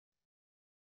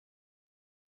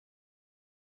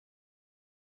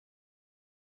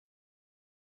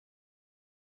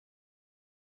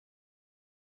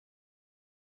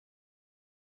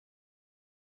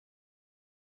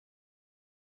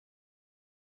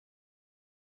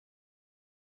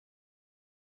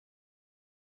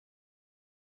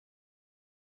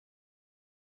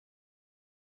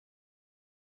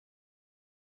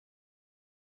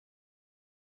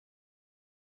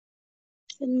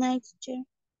Good night, teacher.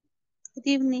 Good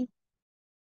evening.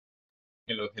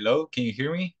 Hello, hello. Can you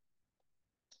hear me?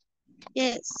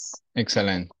 Yes.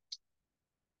 Excellent.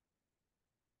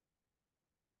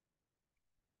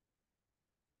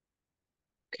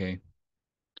 Okay.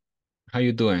 How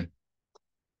you doing?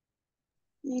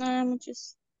 No, I'm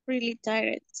just really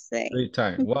tired today. Very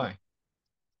tired. Why?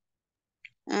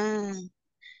 Uh,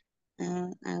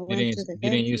 I You went to didn't the you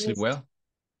didn't use it dentist. well?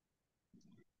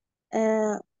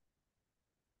 Uh,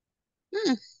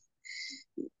 hmm,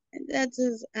 that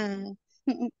is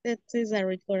that is a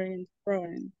recurrent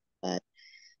problem. But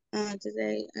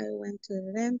today I went to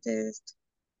the dentist,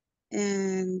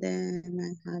 and then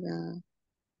I had a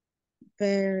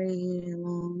very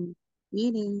long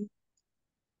meeting,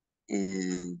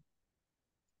 and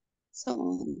so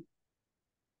on.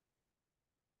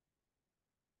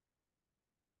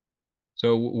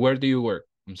 So where do you work?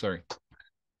 I'm sorry.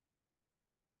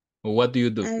 Or what do you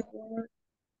do?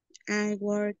 I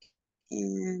work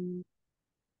in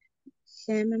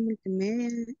Gema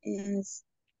Multimedia. Is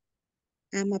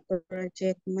I'm a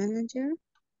project manager,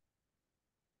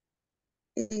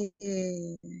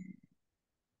 eh,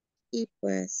 y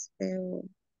pues veo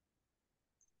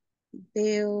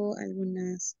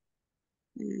algunos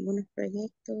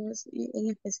proyectos, en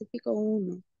específico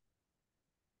uno.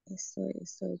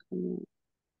 Estoy como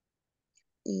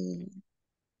eh,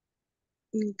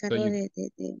 me So encargo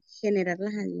de generar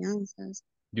las alianzas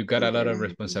you got a entre lot of las empresas.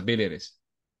 responsibilities.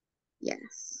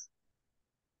 Yes.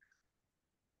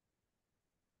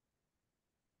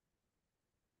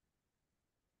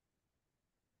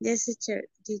 Yes, teacher.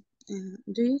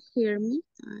 Do you hear me?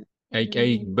 I don't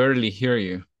I know. barely hear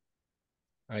you.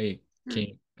 Ah,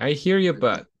 I hear you, okay.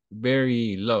 but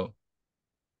very low.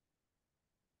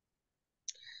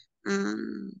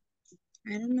 Um,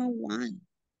 I don't know why.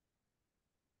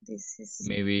 This is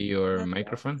Maybe your not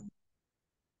microphone.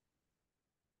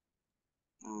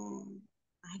 working.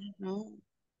 I don't know.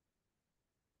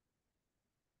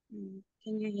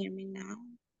 Can you hear me now?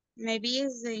 Maybe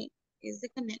it's the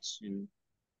connection.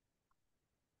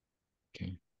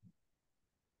 Okay.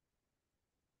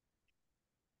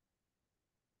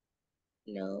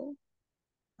 Low.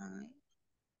 High.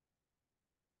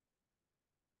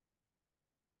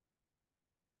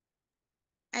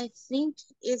 I think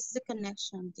it's the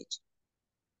connection, teacher.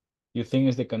 You think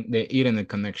it's the internet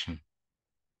connection?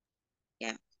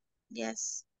 Yeah.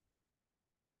 Yes.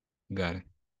 Got it.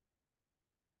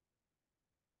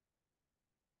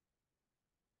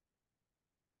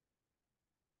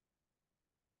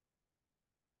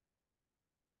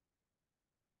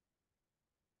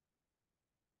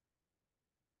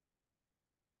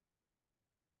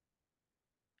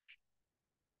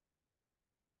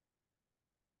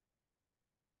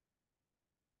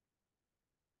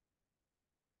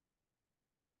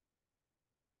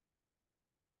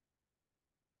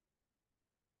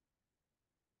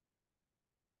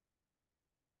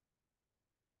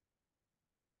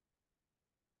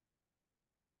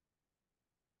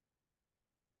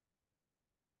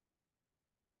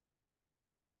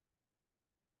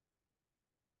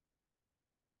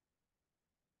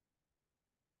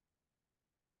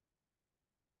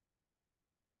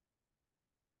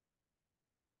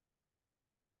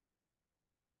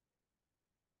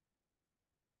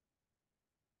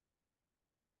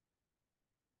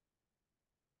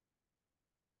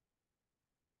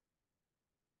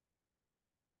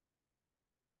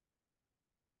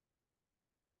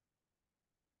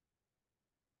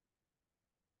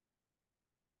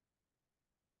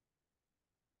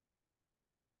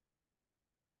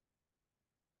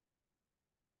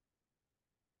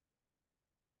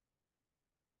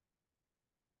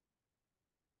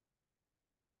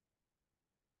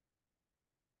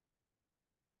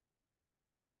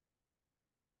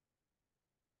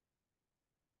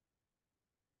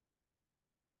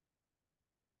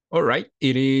 All right.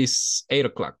 It is 8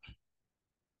 o'clock.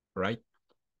 Right.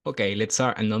 Okay, let's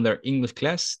start another English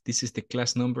class. This is the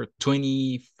class number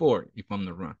 24, if I'm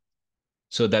not wrong.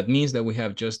 So that means that we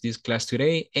have just this class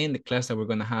today and the class that we're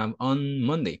going to have on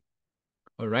Monday.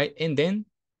 All right. And then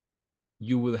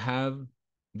you will have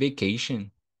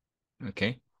vacation.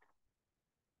 Okay.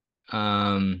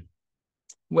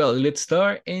 Well, let's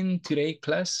start in today's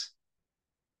class.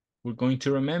 We're going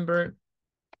to remember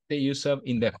the use of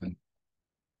indefinite,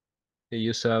 the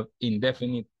use of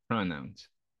indefinite pronouns.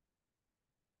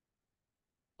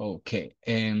 Okay.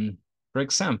 And for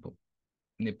example,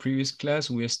 in the previous class,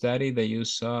 we studied the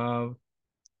use of,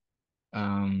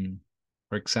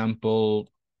 for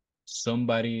example,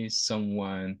 somebody,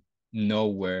 someone,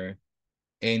 nowhere,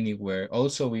 anywhere.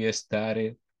 Also, we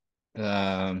studied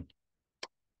the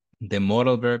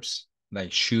modal verbs.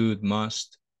 like should,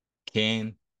 must,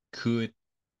 can, could.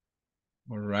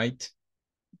 All right.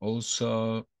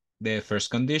 Also, the first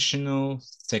conditional,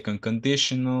 second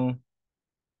conditional.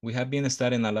 We have been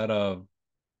studying a lot of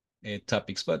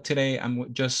topics, but today I'm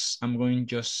going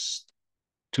just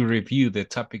to review the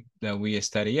topic that we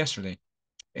studied yesterday,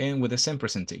 and with the same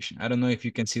presentation. I don't know if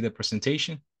you can see the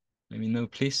presentation. Let me know,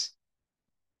 please.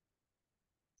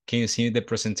 Can you see the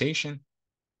presentation?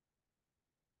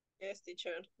 Yes, teacher.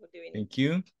 Good evening. Thank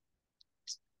you.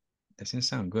 Doesn't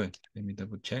sound good. Let me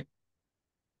double check.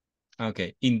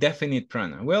 Okay, indefinite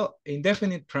pronoun. Well,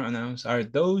 indefinite pronouns are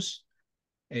those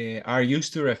are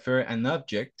used to refer an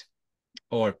object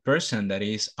or person that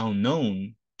is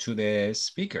unknown to the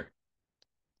speaker.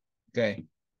 Okay.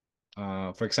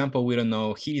 For example, we don't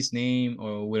know his name,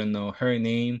 or we don't know her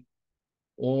name,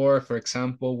 or for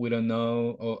example, we don't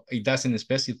know, or it doesn't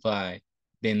specify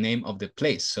the name of the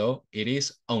place. So it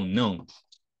is unknown.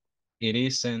 It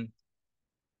isn't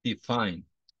defined.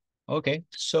 Okay,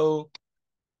 so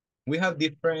we have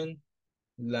different,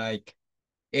 like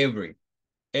every,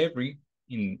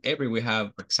 in every we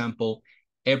have, for example,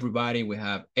 everybody, we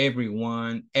have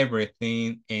everyone,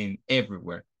 everything, and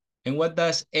everywhere. And what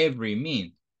does every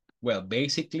mean? Well,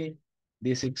 basically,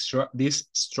 this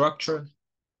structure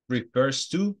refers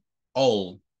to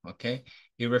all, okay?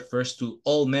 It refers to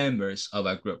all members of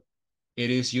a group.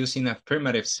 It is used in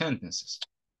affirmative sentences.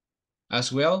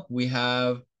 As well, we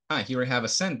have, here I have a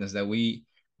sentence that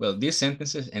well, these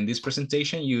sentences and this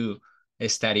presentation you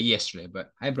studied yesterday,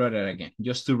 but I brought it again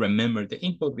just to remember the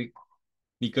info,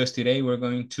 because today we're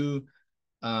going to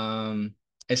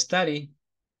study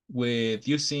with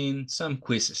using some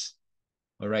quizzes.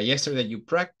 All right, yesterday you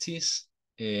practiced,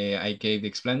 I gave the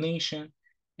explanation,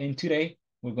 and today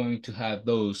we're going to have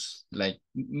those like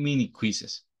mini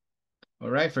quizzes. All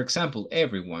right, for example,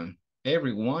 everyone,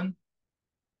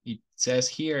 it says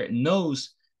here,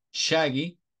 knows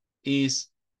Shaggy is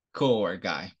core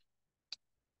guy.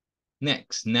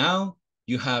 Next, now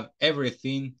you have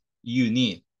everything you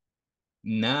need.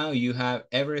 Now you have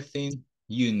everything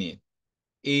you need.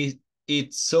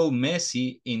 It's so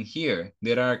messy in here.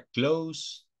 There are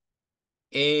clothes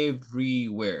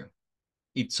everywhere.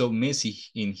 It's so messy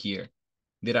in here.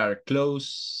 There are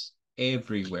clothes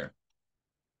everywhere.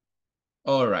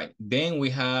 All right, then we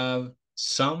have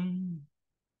somebody,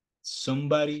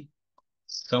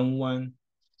 someone,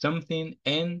 something,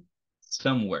 and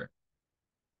somewhere.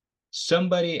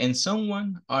 Somebody and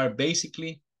someone are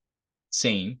basically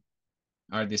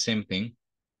are the same thing.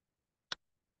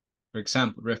 For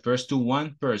example, refers to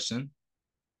one person,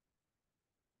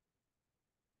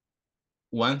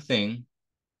 one thing,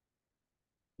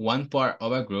 one part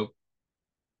of a group.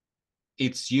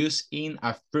 It's used in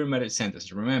affirmative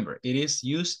sentence. Remember, it is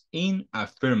used in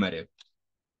affirmative.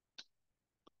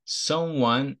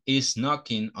 Someone is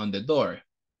knocking on the door.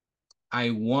 I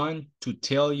want to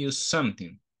tell you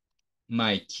something.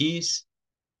 My keys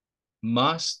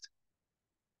must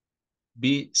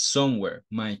be somewhere.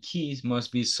 My keys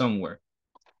must be somewhere.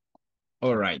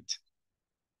 All right.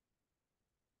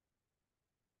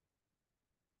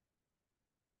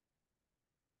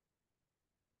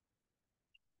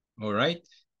 All right.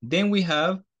 Then we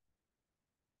have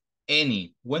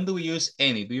any. When do we use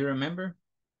any? Do you remember?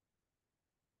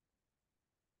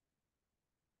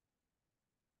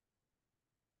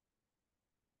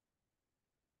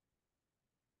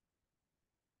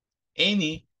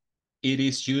 Any, it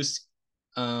is used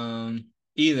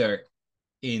either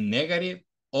in negative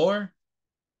or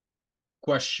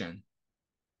question.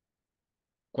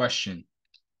 Question.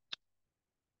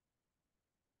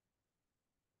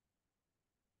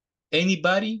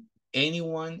 Anybody,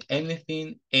 anyone,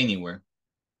 anything, anywhere.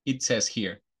 It says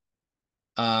here.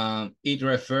 It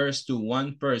refers to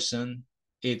one person.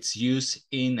 It's used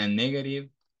in a negative,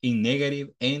 in negative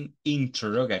and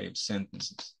interrogative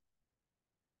sentences.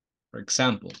 For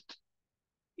example,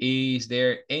 is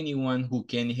there anyone who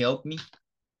can help me?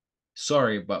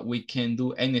 Sorry, but we can't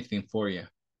do anything for you.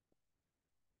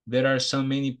 There are so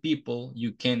many people,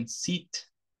 you can sit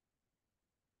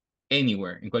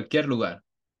anywhere, en cualquier lugar.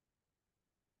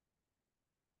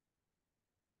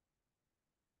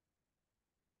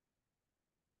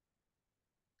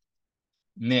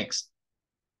 Next.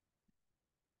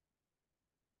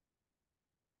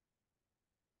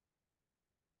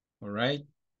 All right.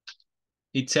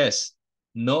 It says,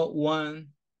 no one,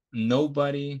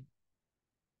 nobody.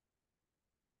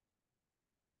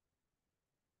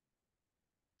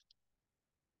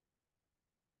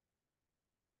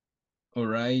 All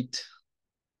right.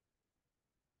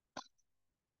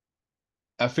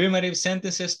 Affirmative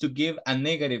sentences to give a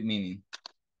negative meaning.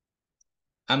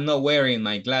 I'm not wearing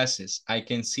my glasses. I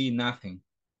can see nothing.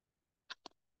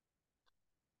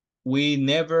 We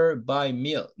never buy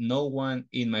milk. No one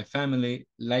in my family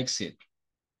likes it.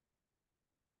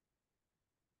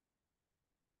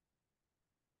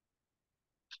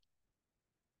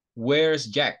 Where's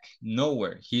Jack?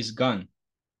 Nowhere. He's gone.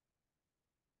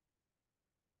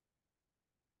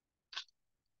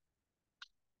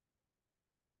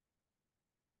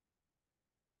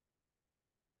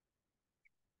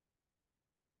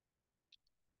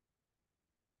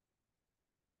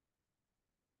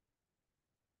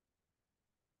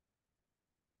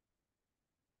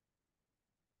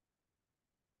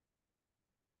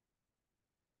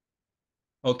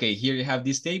 Okay, here you have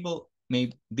this table,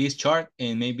 maybe this chart,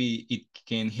 and maybe it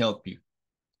can help you.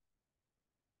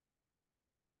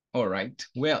 All right.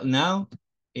 Well, now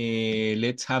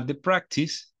let's have the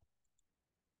practice.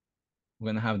 We're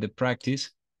gonna have the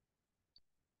practice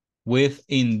with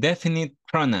indefinite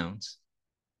pronouns.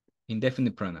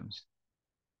 Indefinite pronouns.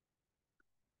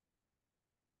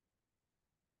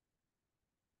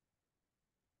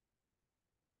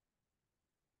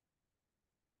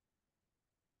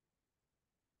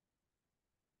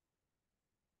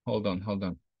 Hold on, hold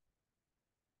on.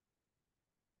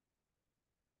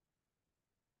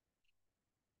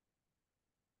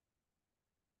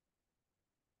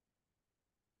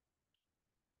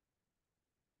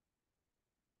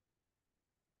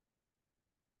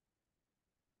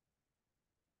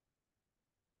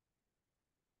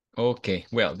 Okay,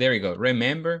 well, there you go.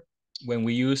 Remember when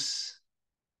we use,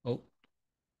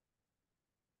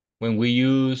 when we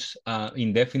use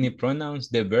indefinite pronouns,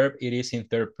 the verb, it is in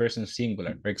third person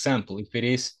singular. For example, if it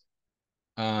is,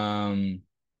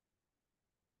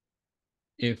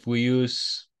 if we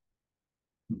use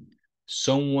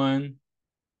someone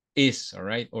is, all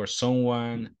right, or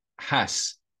someone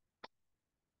has.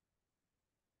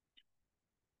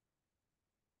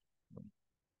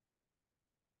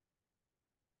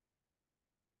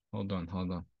 Hold on,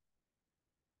 hold on.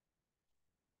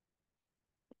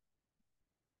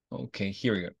 Okay,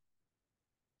 here we go.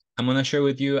 I'm gonna share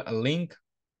with you a link.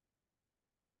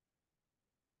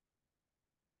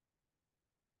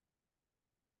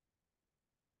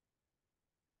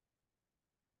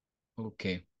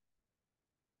 Okay.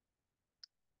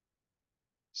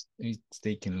 It's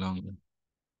taking longer.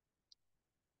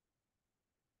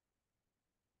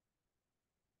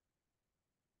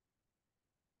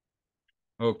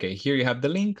 Okay, here you have the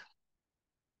link.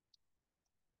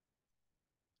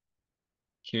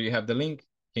 Here you have the link.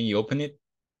 Can you open it?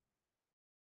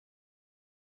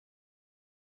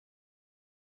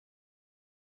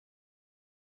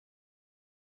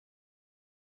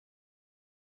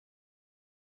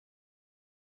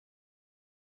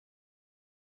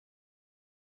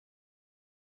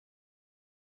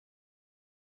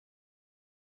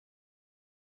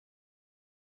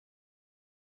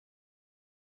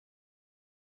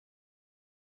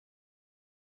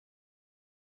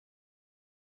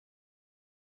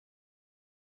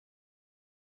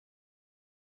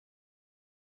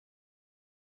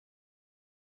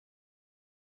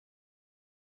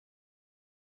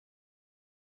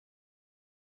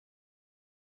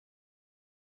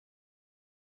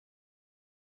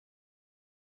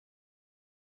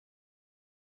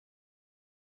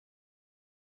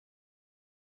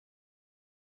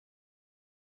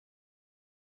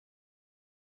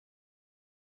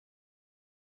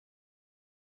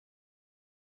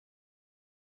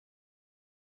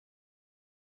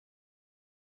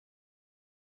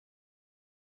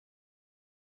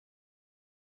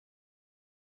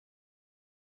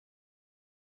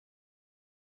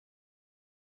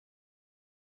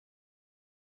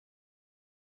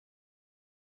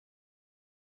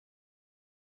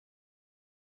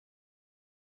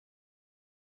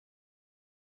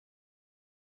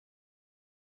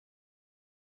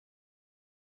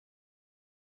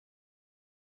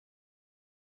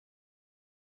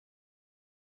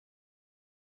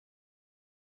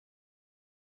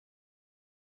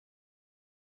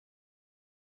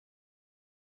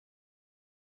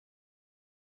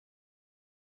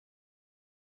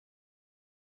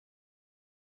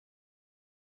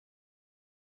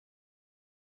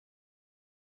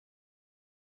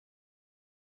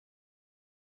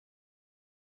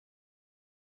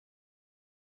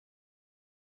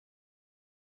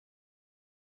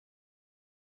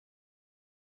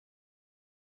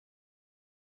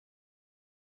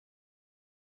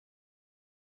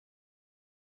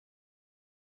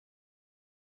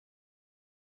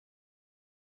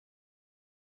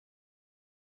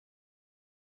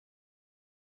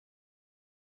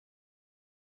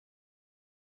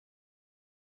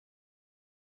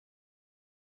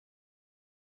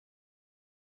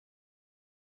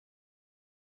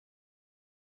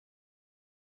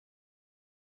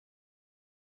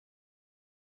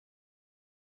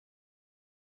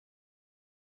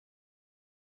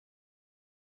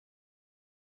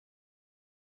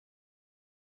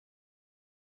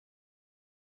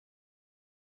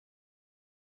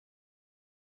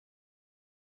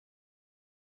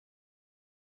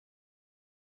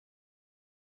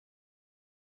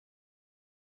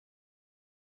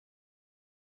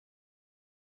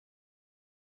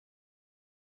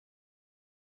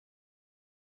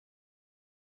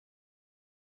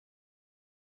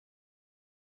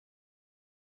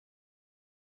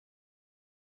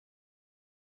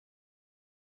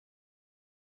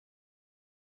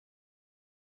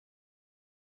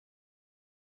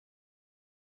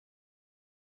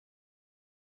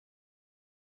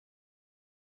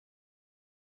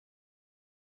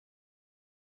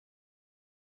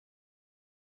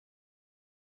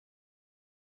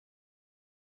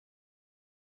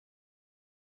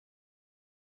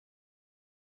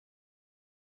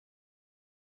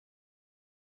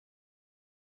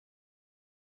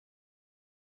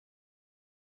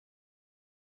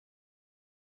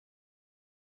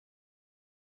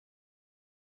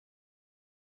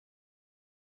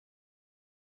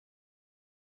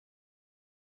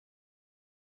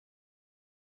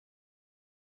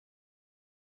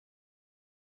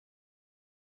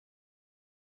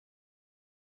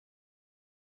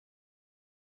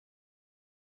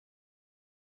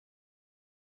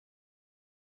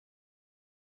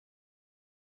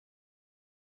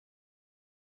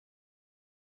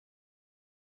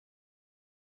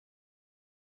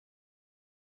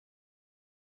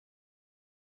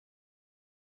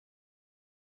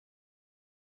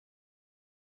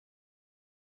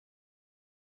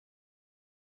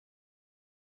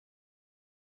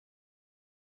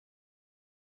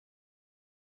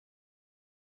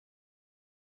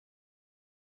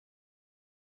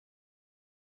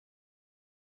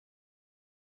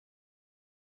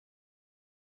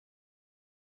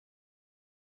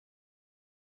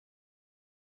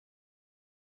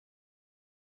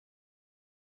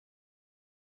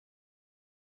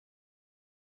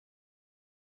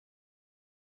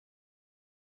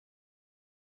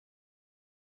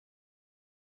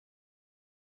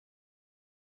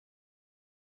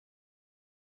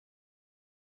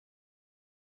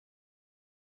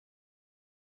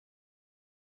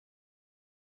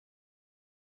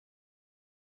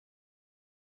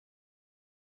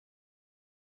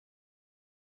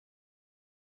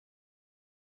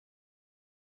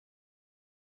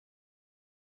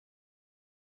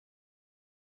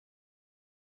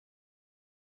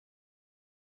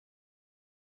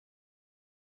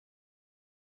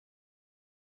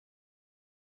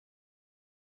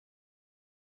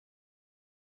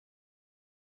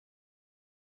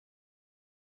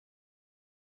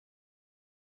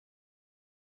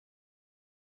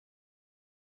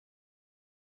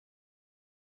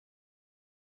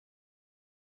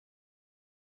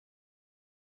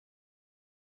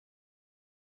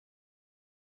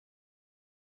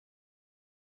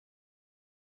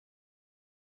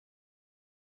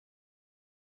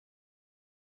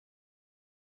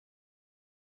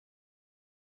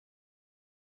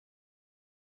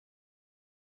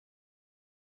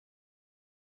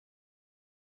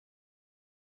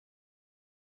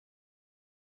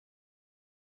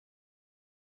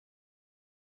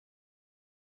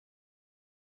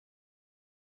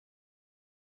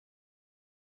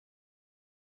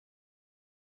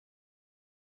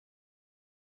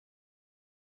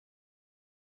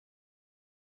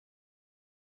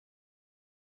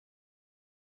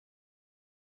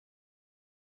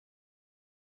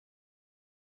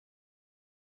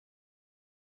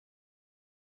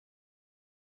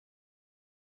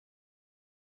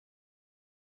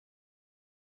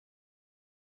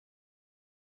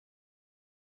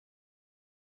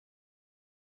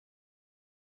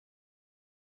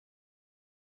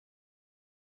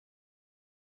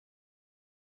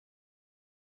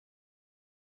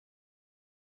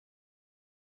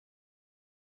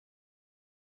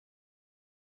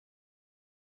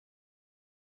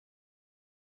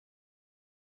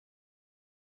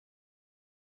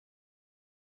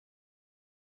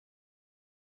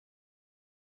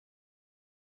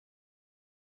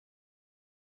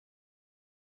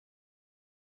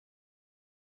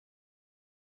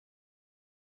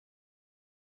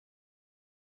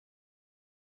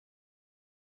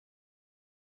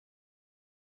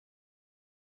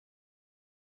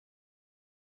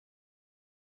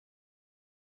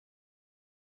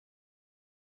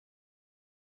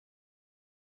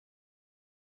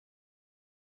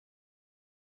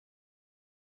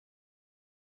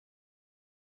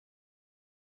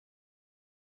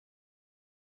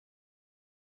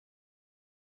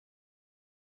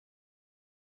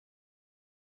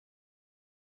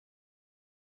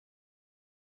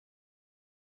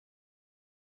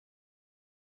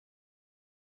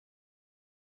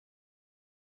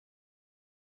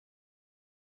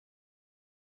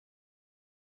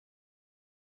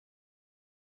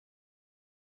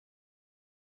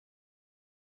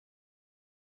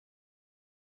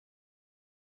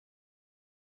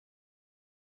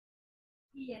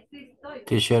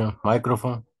 Teacher,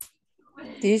 microphone.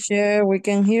 Teacher, we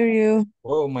can hear you.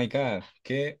 Oh my God,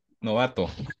 qué novato.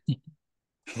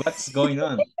 What's going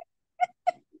on?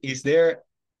 Is there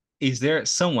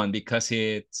someone, because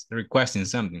it's requesting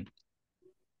something?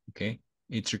 Okay,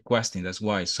 it's requesting, that's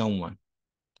why someone.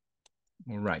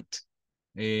 All right.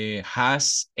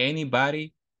 Has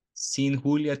anybody seen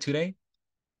Julia today?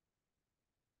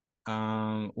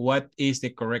 What is the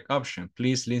correct option?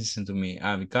 Please listen to me.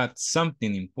 I've got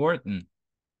something important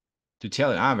to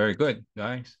tell you. Very good,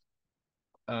 guys.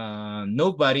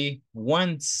 Nobody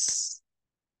wants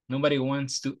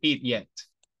to eat yet.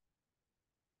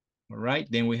 All right,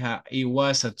 then we have, it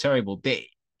was a terrible day.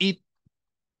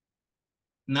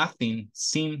 Nothing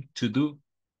seemed to do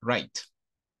right.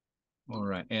 All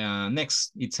right,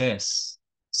 next it says,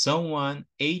 someone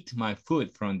ate my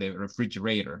food from the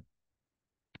refrigerator.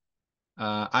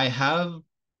 I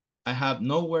have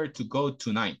nowhere to go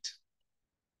tonight.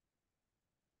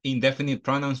 Indefinite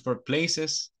pronouns for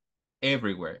places,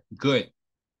 everywhere. Good.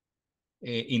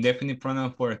 Indefinite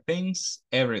pronoun for things,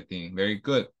 everything. Very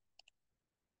good.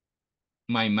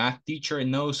 My math teacher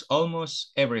knows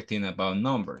almost everything about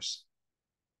numbers.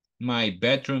 My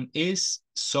bedroom is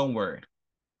somewhere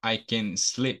I can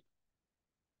sleep.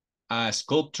 A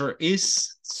sculptor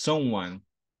is someone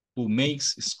who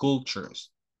makes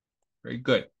sculptures. Very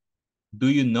good. Do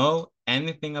you know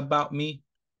anything about me?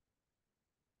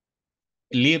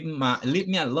 Leave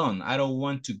me alone. I don't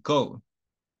want to go.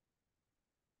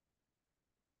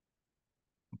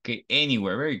 Okay,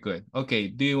 anywhere. Very good. Okay,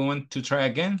 do you want to try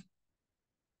again?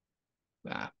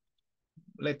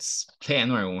 Let's play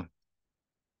another one.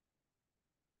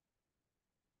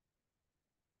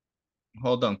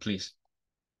 Hold on, please.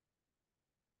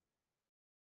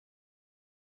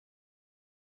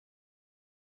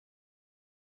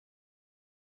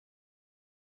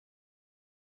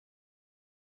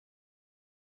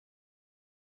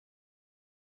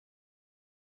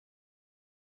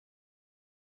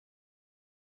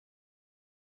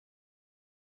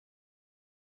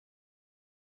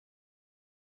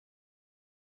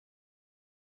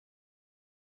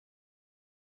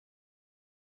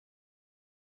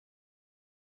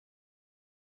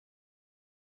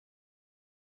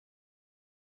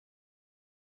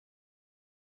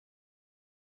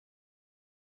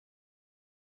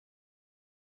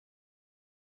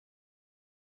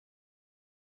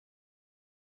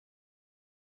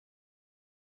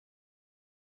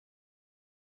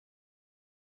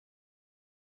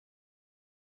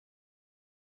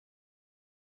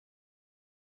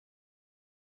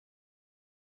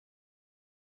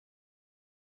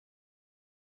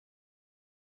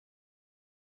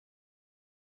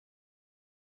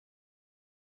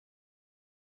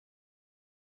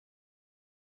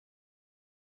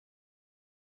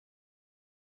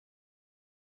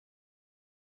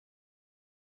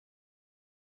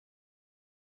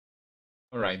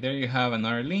 All right, there you have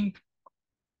another link.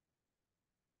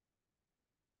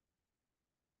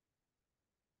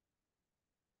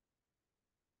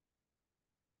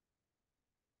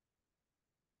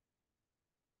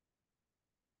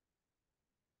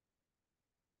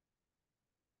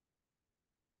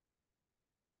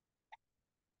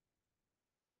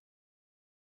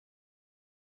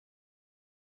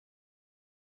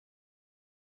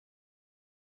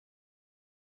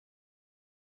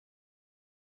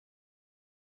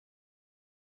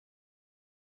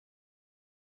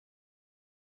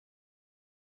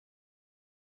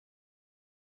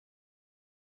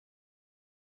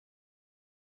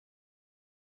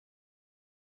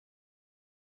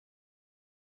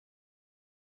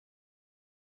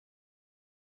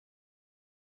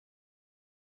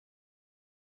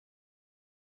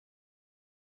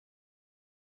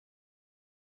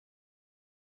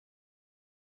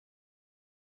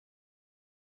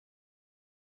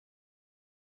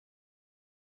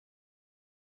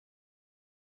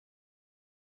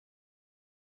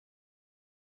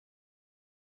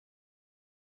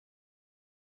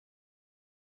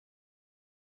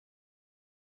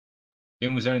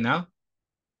 Can we start now?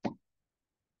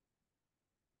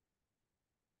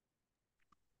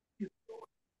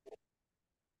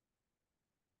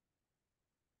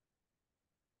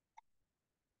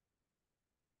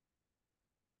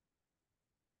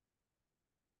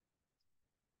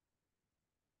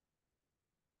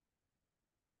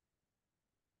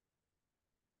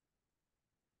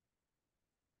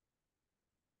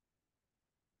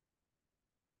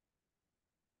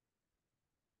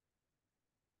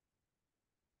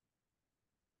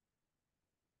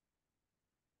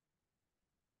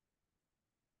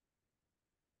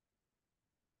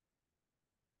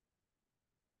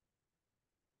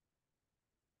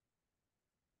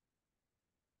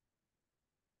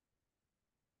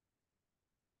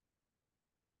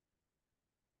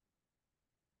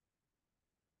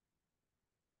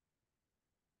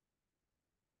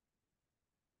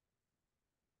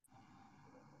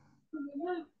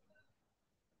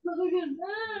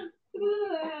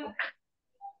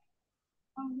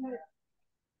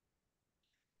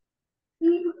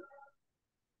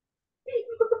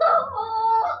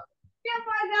 Ya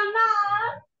va a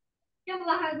ganar. Ya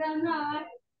vas a ganar.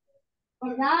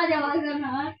 ¿Verdad? Ya vas a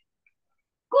ganar.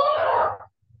 ¿Cómo?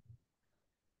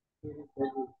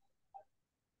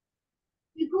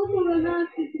 ¿Y cómo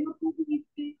ganaste si no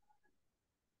pudiste?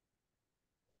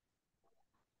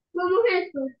 ¿Cómo es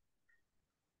esto?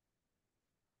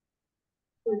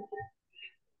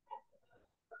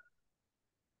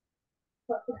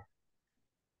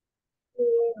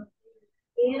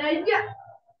 Era ya.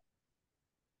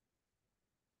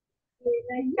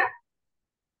 Era ya.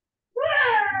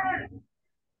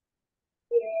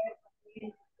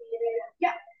 Era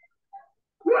ya.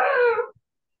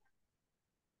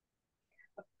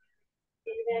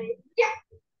 Era ya.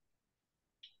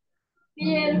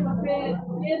 El papel.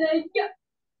 Era ya.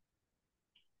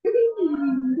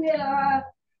 Ya.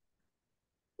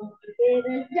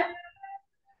 Era ya.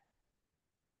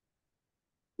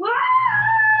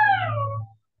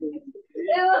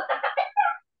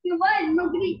 Igual, no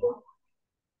grito.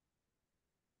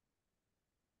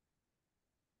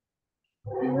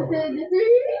 No sé decir.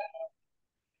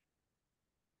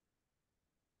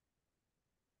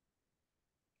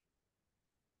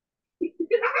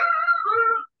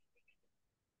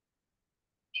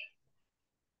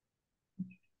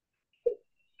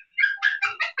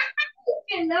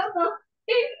 Qué loco.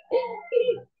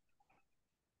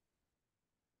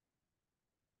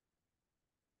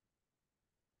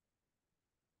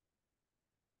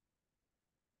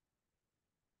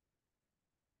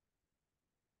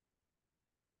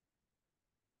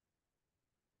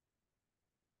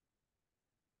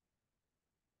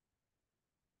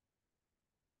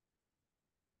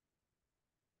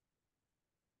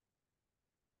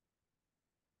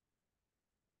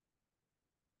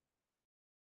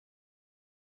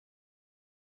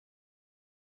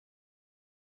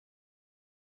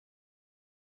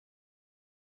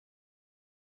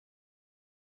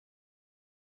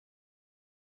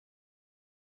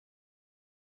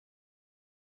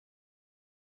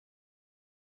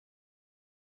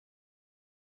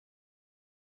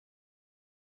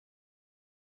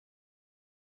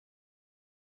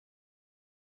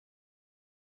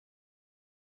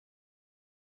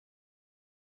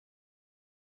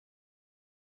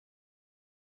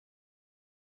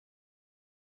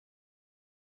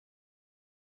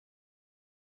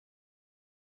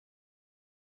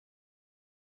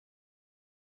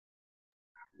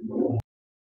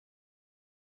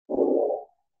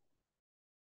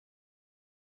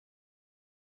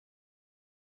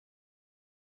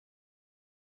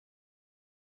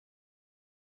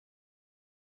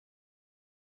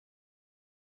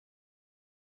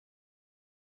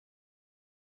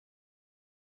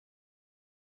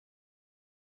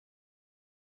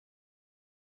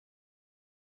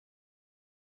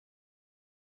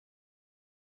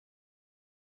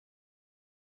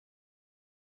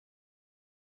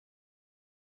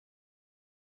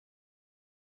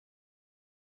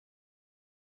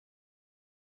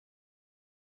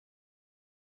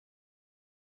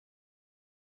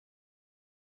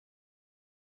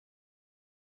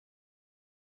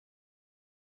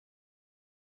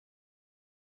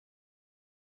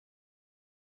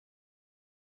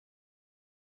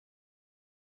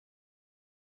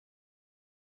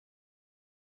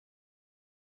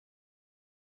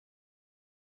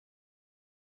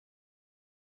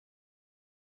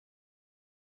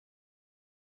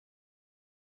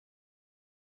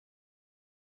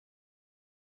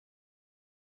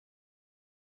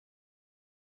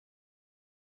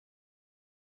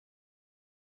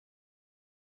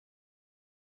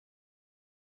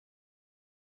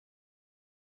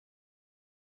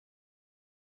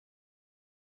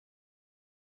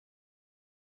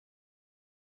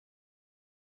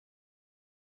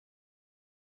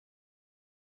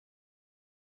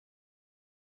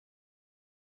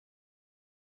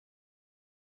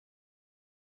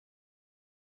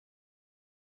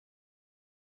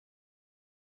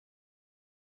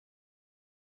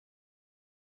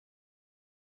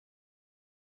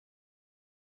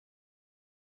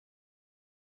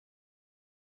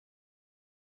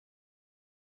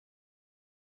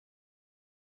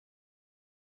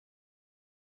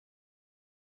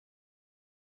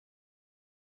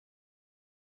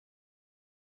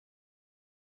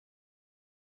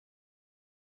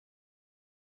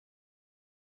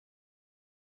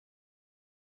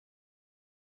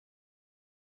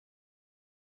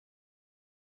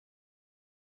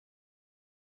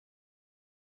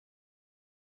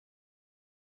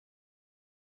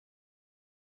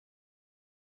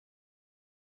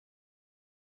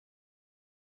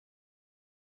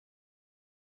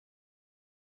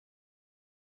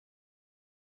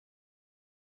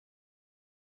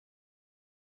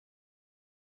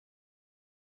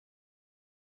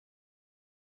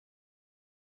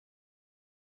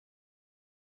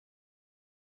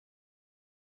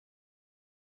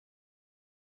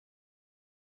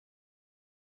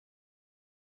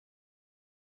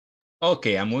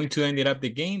 Okay, I'm going to end it up the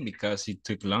game because it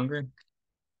took longer.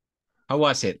 How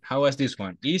was it? How was this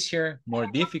one? Easier, more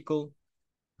difficult?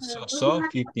 So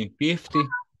 15-50.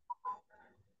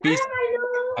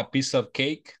 A piece of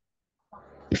cake.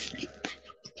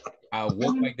 A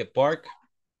walk by the park.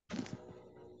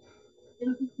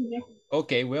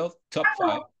 Okay, well, top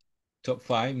five. Top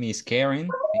five, Miss Karen.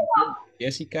 Thank you.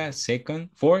 Jessica, second.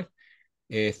 Fourth,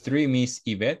 three, Miss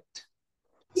Yvette.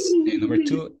 Number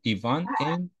two, Yvonne.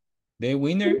 And the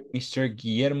winner, Mr.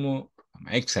 Guillermo.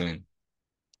 Excellent.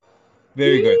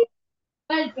 Very good.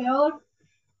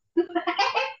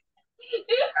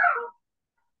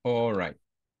 All right.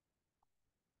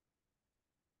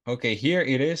 Okay, here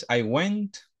it is. I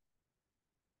went.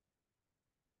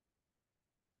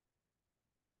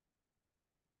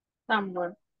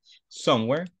 Somewhere.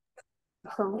 Somewhere.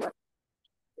 Somewhere.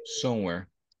 Somewhere.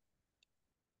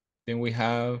 Then we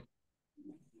have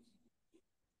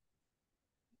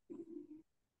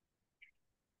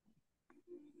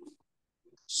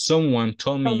someone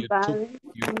told me Somebody,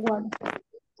 you someone,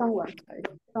 sorry,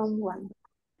 someone.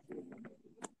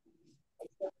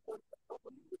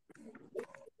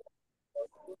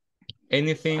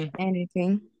 anything.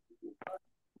 Anything.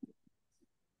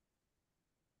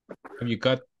 Have you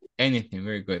got anything?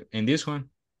 Very good. And this one?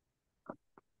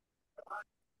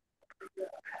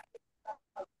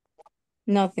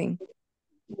 Nothing.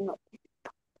 No.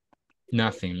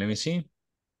 Nothing. Let me see.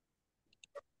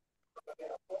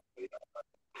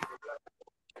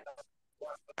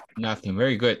 Nothing.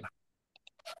 Very good.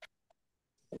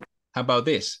 How about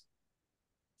this?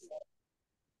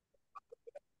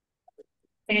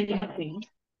 Anything.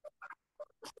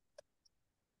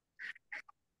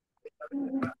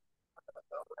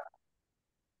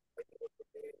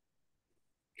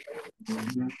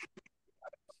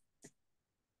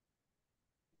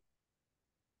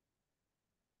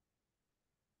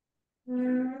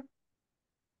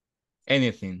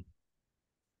 Anything.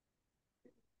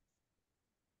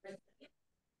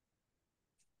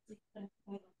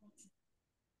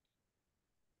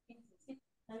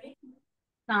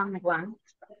 Someone.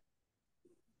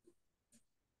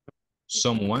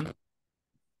 Someone.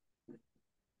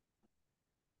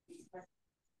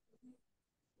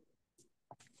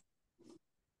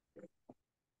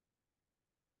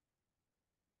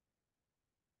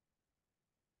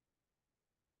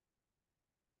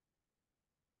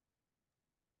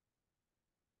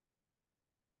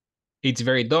 It's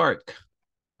very dark.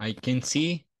 I can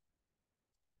see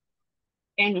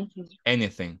Anything.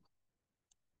 anything.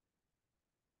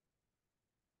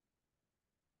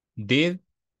 Did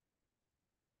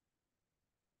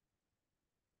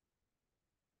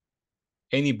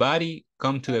anybody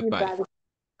come to the party? Anybody.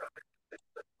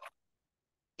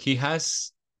 He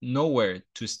has nowhere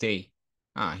to stay.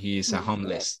 Ah, he is a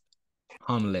homeless.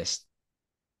 Homeless.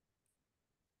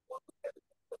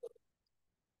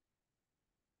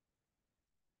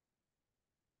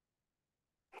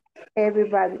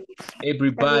 Everybody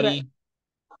Everybody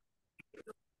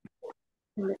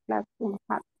in the classroom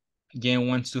has again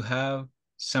wants to have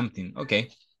something. Okay,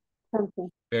 something.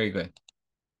 very good.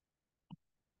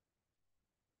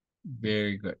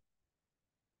 Very good.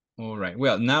 All right.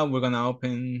 Well, now we're gonna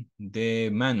open the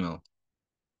manual.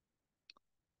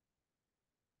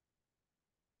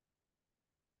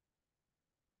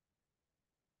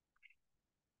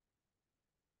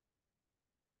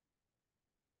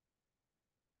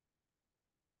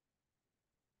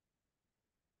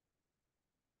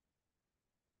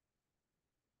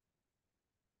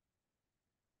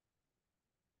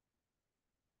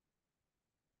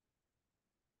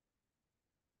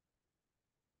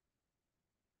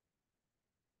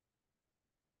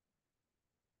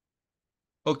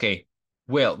 Okay.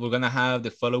 Well, we're gonna have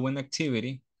the following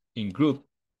activity in group.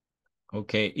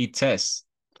 Okay, it says,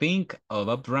 think of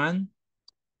a brand.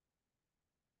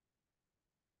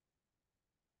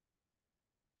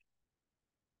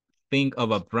 Think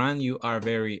of a brand you are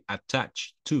very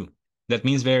attached to. That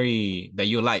means that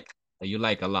you like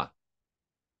a lot.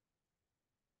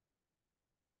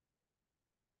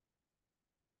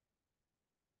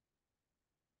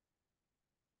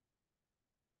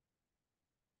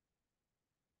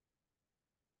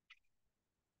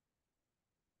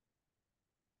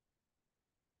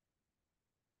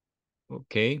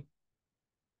 Okay.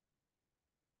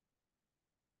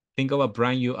 Think of a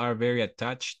brand you are very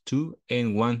attached to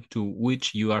and one to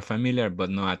which you are familiar but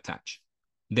not attached.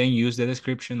 Then use the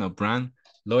description of brand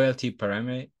loyalty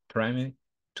parameter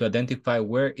to identify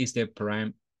where is the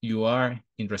parameter you are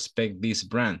in respect this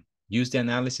brand. Use the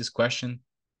analysis question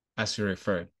as you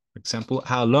refer. For example,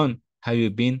 how long have you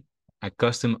been a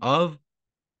customer of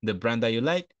the brand that you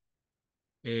like?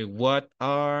 What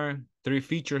are 3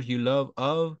 features you love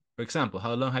of, for example,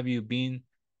 how long have you been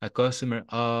a customer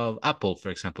of Apple, for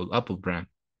example, Apple brand?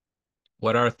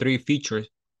 What are 3 features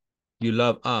you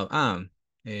love of?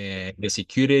 The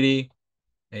security,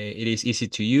 it is easy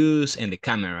to use, and the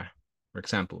camera, for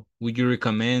example. Would you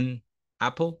recommend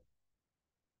Apple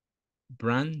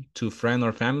brand to friend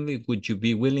or family? Would you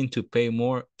be willing to pay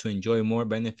more to enjoy more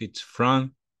benefits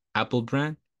from Apple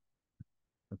brand?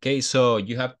 Okay, so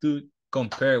you have to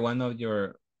compare one of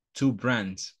your 2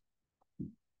 brands.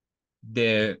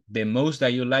 The most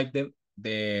that you like,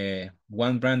 the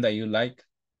one brand that you like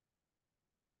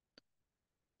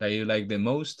the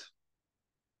most.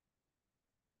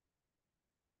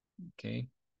 Okay.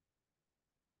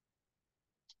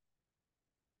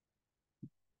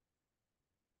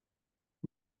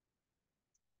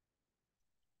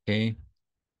 Okay.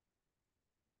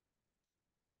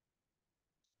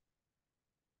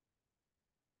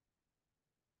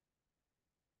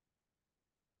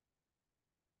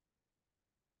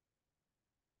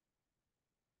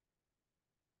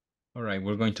 All right,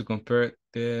 we're going to compare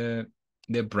the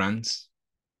brands.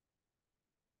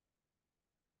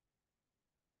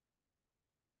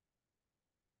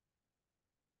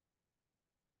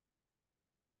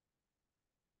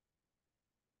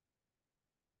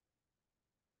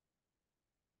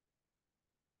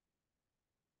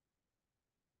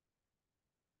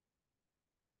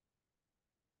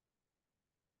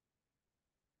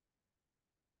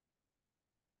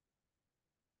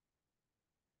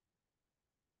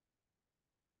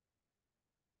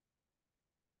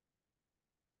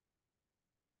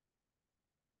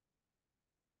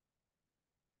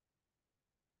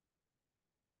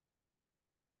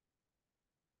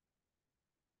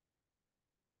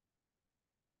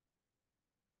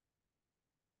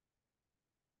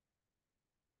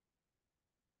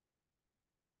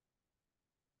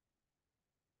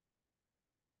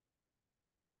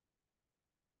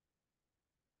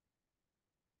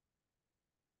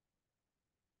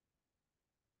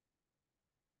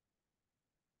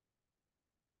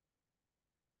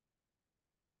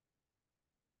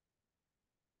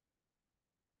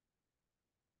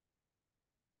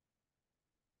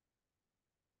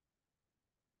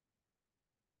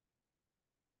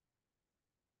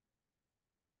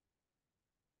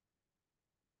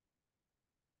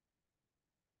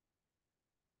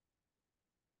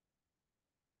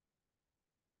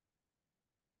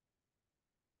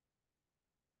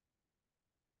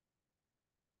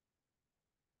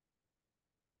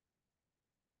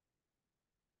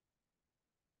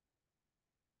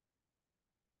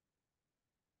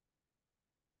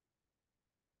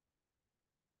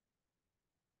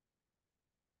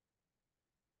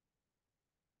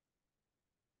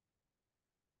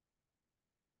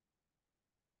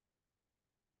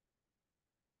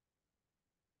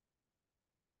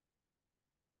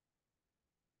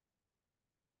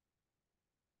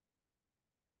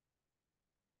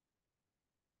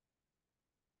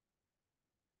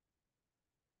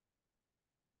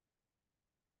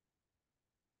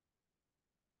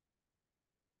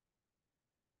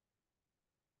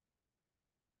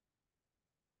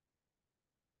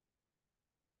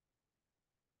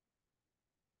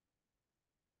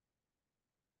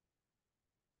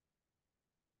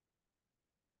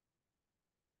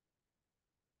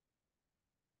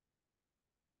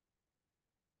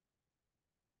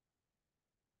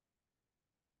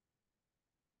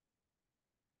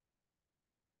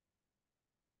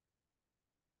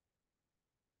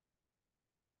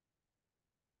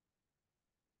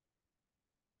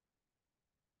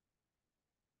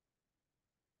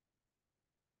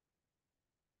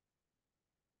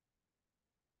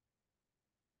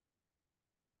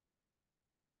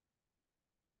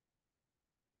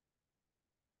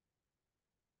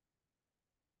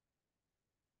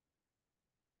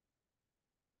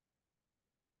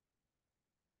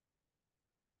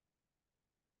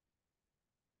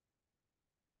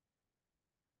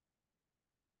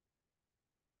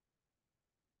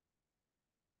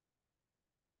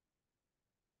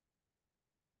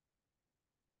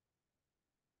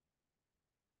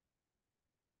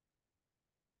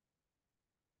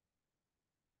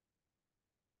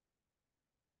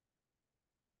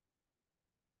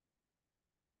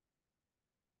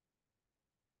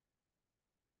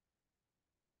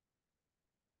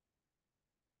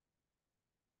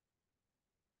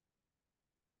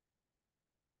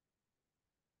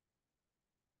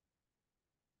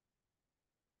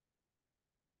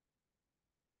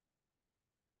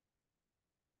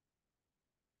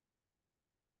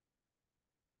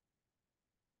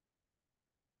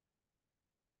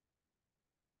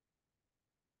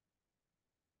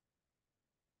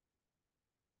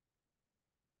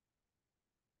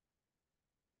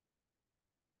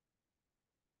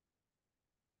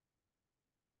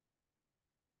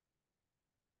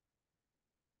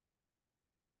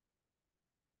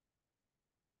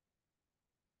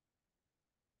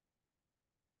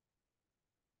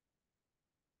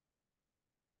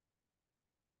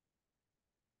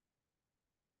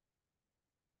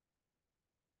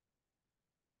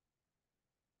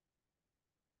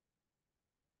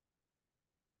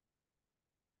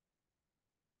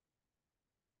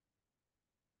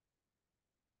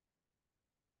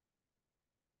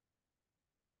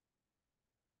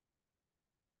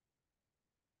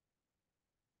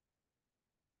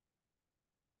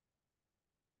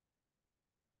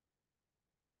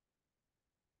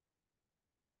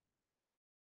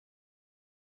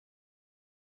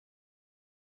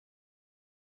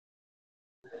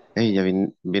 Hey, ya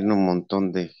vino un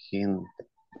montón de gente.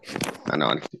 Ah,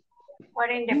 no.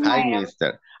 We're in the Hi, fire.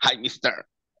 mister. Hi, mister.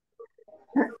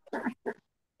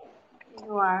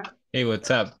 You are. Hey, what's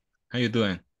up? How you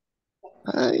doing?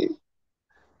 Hi.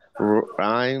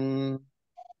 I'm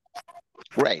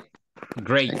great.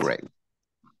 Great. I'm great.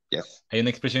 Yes, Hay una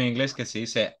expresión en inglés que se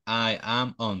dice I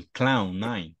am on cloud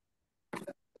nine.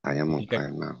 I am on Significa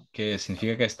time now. que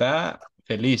significa que está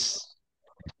feliz.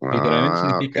 Literalmente Ah,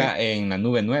 significa okay. en la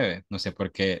nube 9. No sé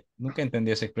por qué. Nunca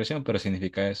entendí esa expresión, pero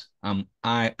significa eso.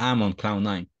 I am on cloud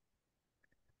nine.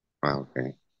 Ah,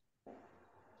 okay.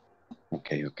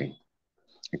 Okay, okay.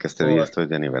 Es que este día Or, estoy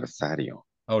de aniversario.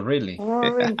 oh, really? Oh,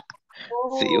 really?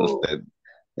 Sí, Oh, usted.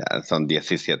 Ya son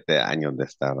 17 años de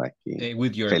estar aquí.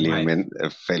 With your wife.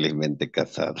 Felizmente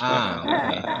casado.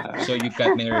 Ah, okay. So you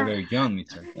got married very young,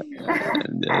 mister.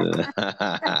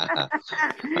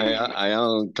 I am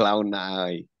on cloud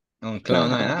nine. On cloud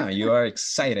nine. Ah, you are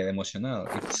excited, emocionado,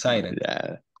 excited.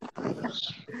 Ya,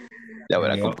 ya voy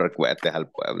a Yo, comprar cohetes al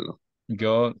pueblo.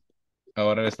 yo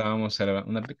ahora le estábamos celebrando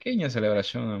una pequeña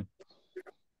celebración a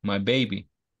my baby,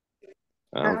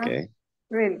 Ah, ok.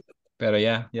 Really? pero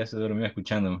ya se durmió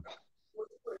escuchándome.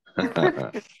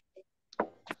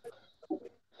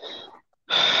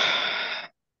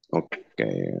 Ok.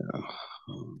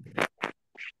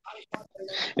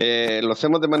 Lo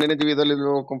hacemos de manera individual y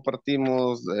luego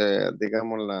compartimos,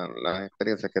 digamos, las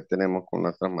experiencias que tenemos con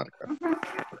nuestra marca.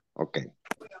 Ok.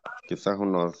 Quizás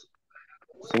unos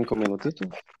 5 minutitos.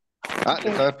 Ah, le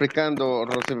estaba explicando,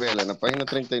 Rosibel, en la página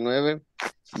 39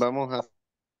 vamos a...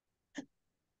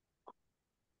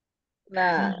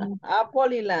 La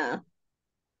Apple y la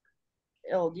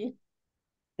LG.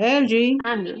 LG.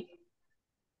 Andy.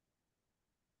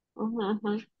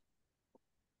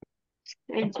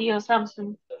 El tío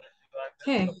Samsung.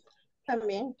 ¿Qué?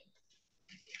 También.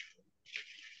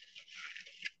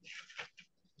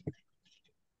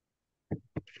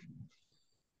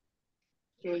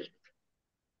 Okay.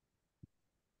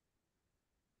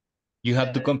 You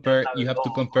have to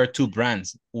compare two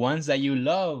brands. Ones that you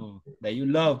love,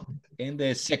 and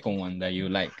the second one that you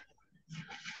like.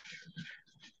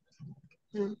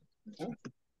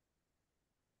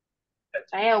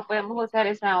 Ahí o podemos usar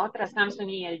esa otra Samsung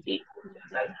y el G.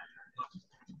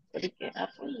 Porque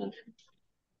Apple no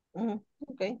sé,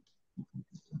 Ok.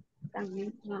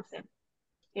 también, no sé.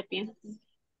 ¿Qué piensas?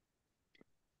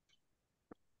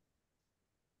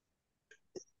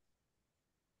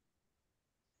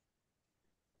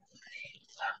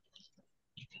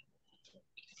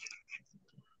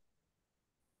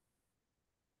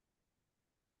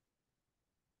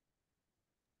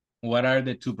 What are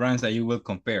the two brands that you will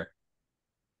compare?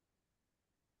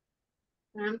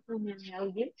 Samsung y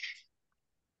LG.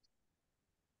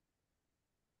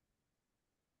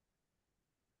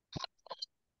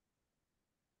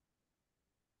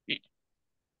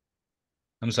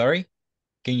 I'm sorry.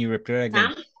 Can you repeat it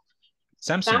again?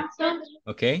 Samsung. Samsung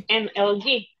Okay. and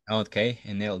LG. Okay,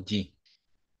 and LG.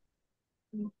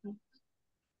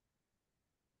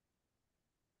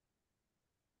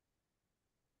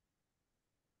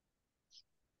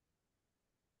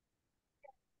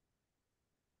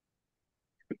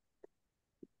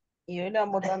 Y hoy le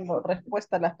vamos dando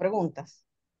respuesta a las preguntas.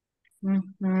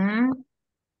 Ujú.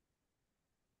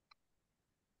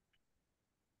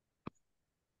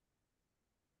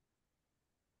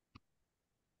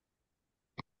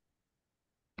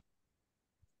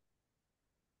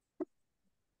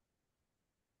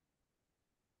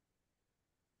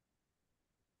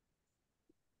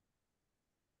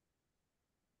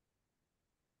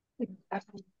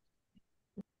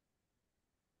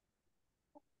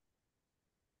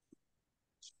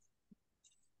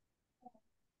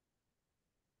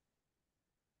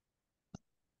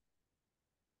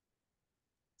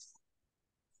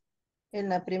 En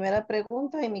la primera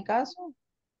pregunta, en mi caso,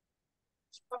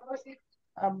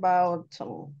 about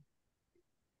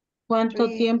 ¿Cuánto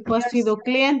three tiempo has years, sido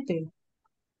cliente?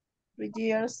 3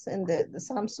 years in the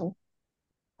Samsung.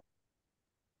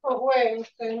 Oh, bueno,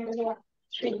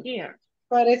 3 years.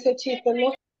 Parece chiste,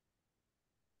 ¿no?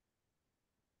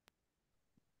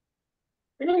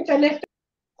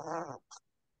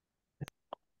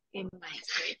 In my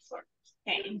case for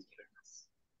 10 years.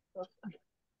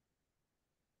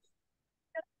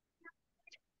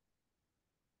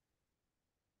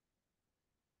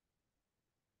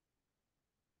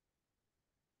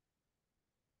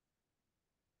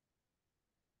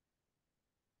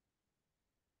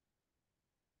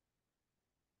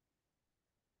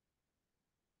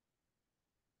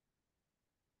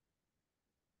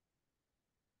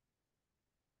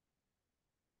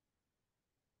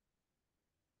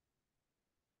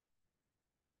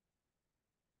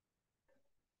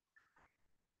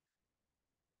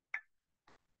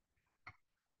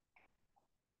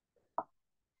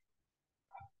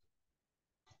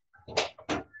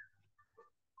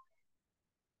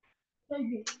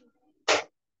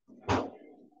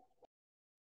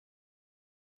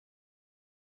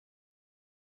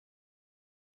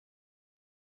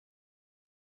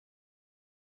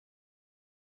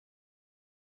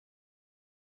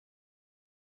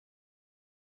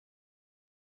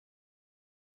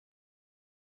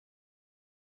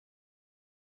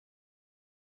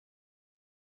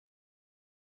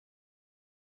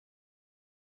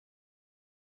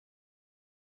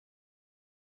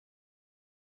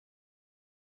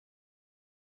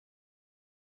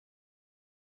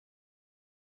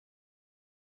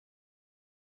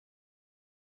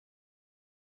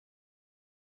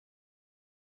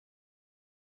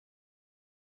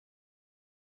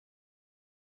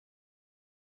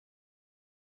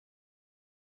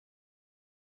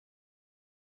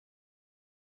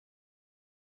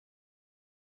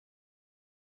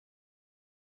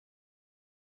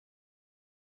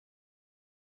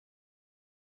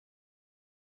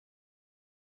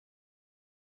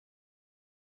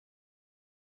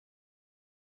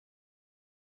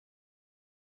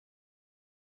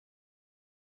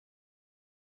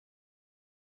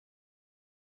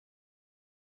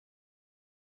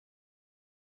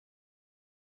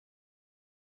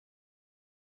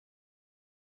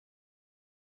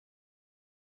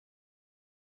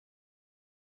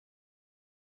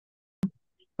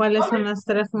 ¿Cuáles son las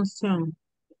tres funciones?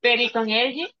 Pero ¿y con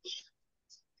ella?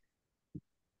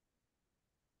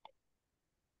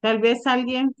 Tal vez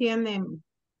alguien ¿Tiene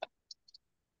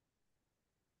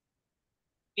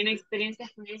experiencia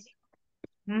con ella?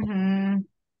 Ujú.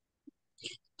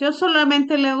 Yo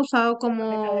solamente le he usado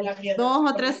como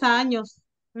 2 o 3 años.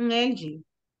 Un LG.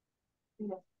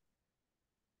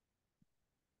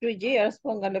 2 years,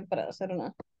 póngale para hacer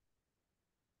una.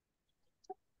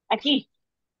 Aquí.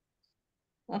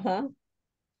 Ajá.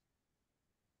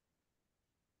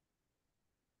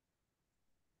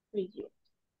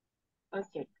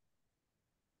 Okay.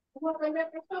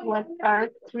 What are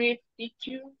three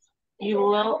features you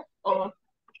love of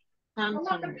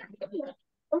Samsung?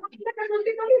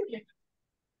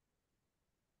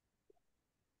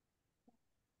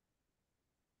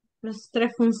 Las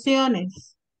tres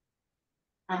funciones.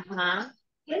 Ajá.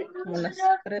 Como las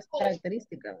tres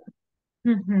características.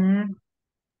 Ujú.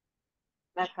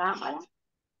 La cámara.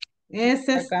 Es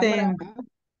La cámara.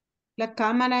 la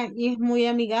cámara y es muy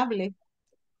amigable.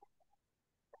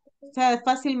 O sea, de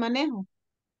fácil manejo.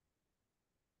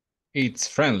 It's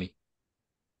friendly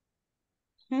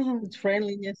Ujú. It's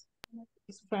friendly, yes.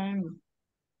 It's friendly.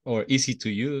 or easy to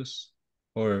use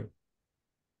or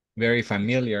very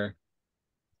familiar.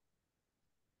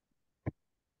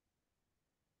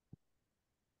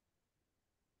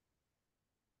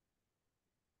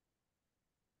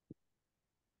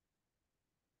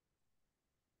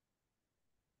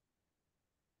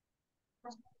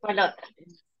 ¿Cuál otra?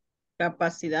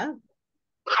 Capacidad.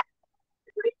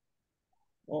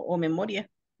 O memoria.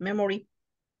 Memory.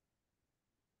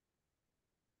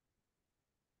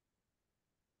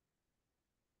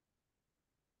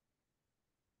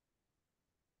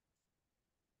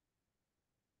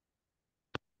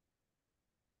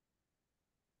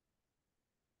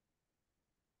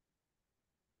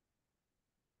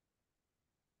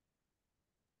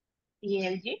 ¿Y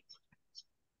LG?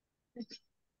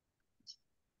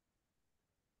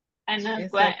 And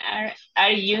Ese- what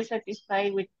are you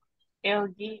satisfied with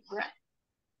LG brand?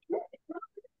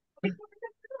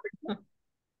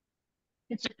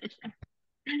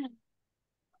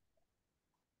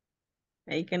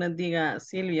 Ahí que nos diga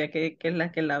Silvia, que es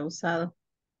la que la ha usado.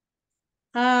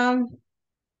 Ah,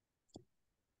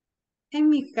 en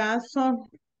mi caso,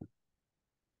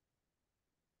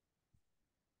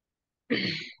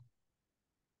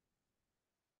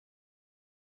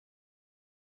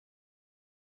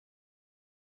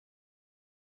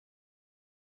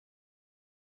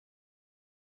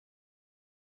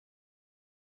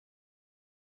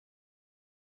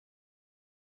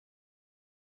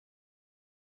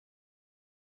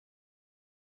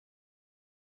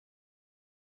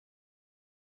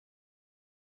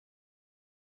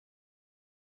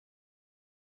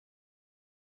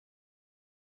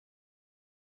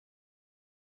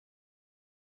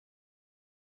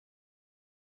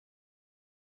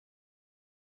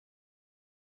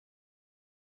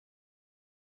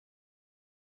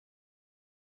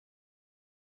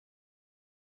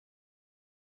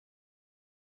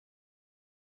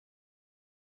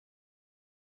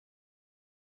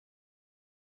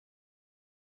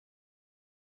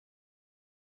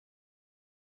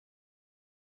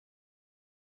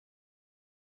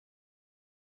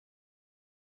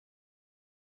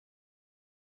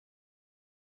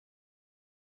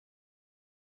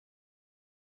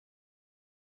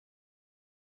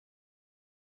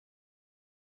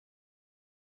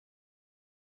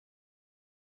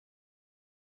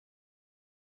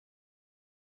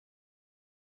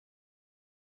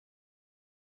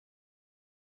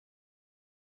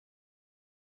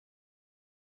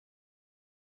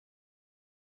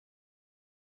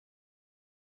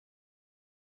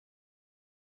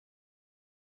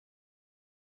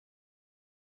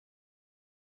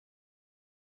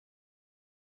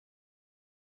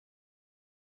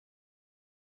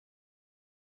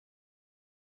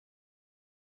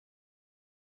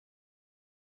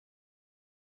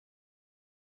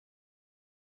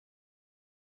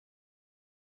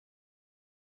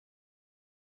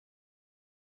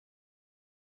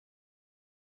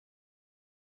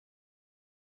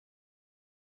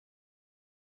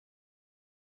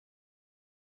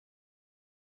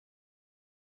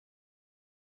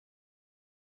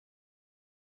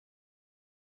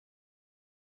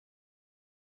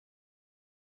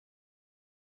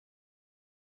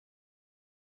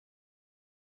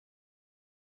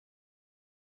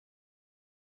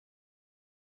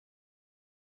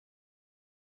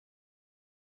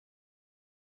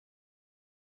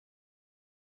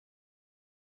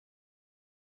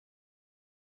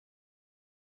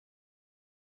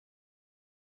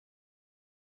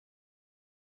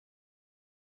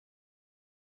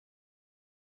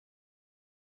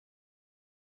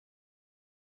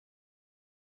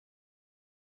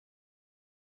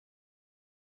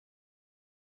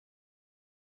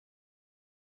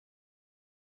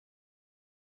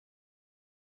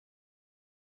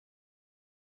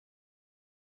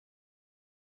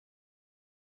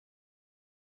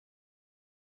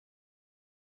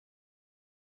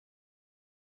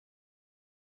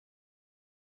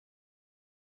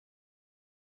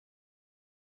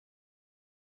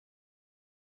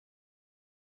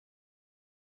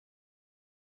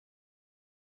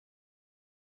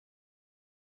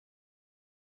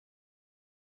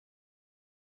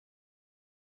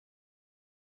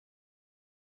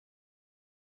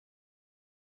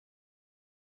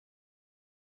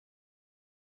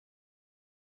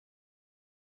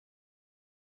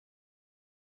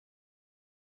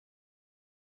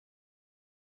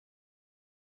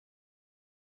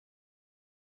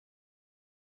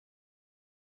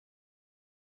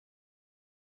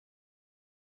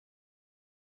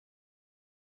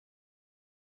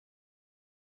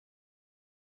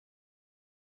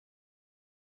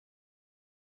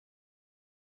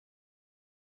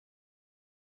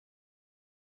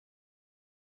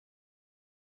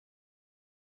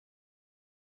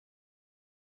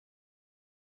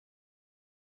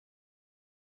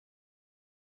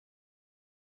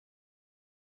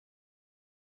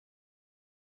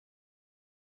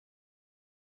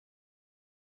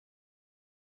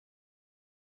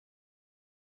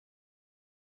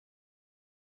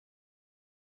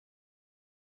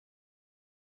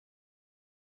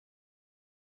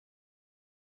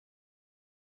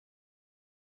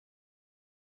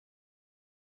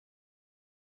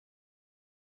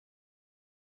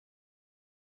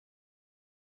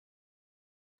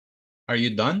 Are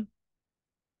you done?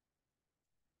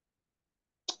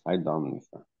 I done,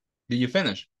 mister. Did you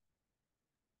finish?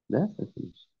 Yes, I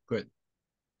finished. Good.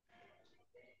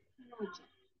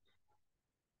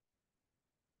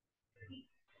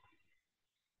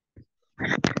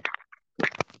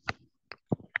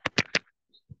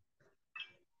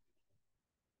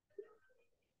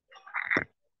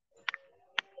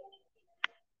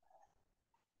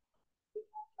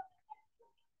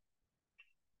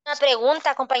 Una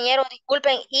pregunta, compañero,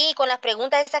 disculpen, y con las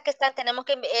preguntas estas que están, tenemos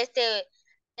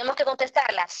que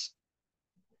contestarlas.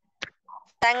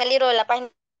 Está en el libro de la página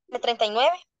 39.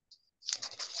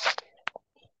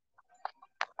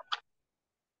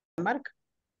 Marca.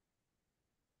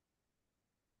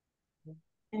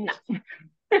 No,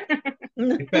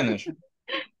 You finish.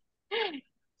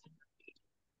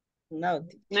 No.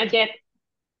 not yet.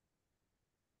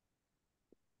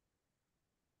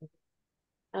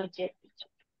 Not yet.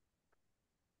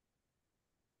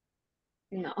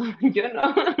 No, yo no.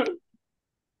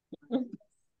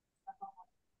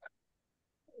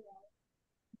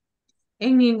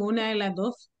 En ninguna de las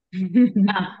dos.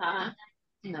 Ajá.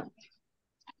 No.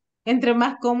 Entre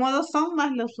más cómodos son,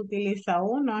 más los utiliza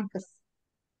uno, aunque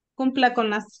cumpla con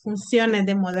las funciones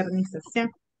de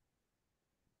modernización.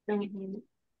 Ujú.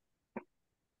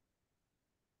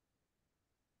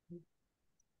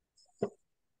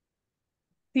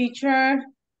 Teacher,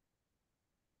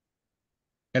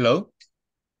 Hello?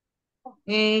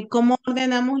 ¿cómo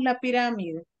ordenamos la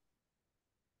pirámide?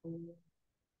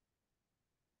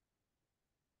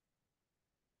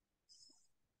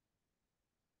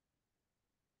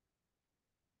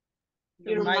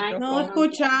 Your Your No microphone.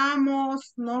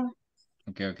 escuchamos, no.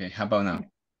 Okay, okay. How about now?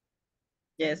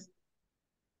 Yes.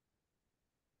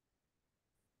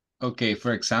 Okay,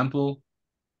 for example,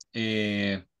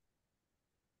 you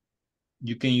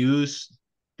can use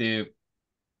the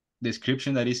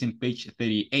description that is in page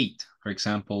 38. For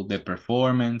example, the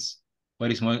performance,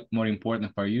 what is more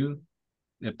important for you,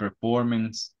 the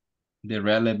performance, the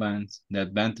relevance, the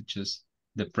advantages,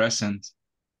 the present,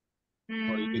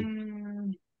 or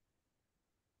even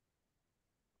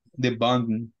the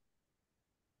bonding.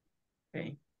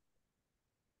 Okay.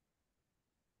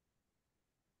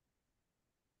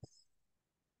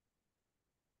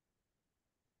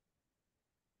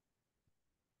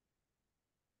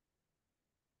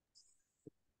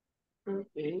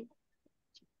 Okay.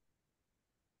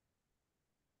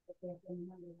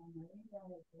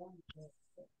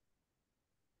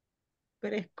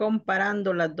 Pero es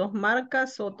comparando las dos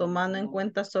marcas o tomando en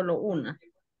cuenta solo una.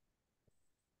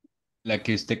 La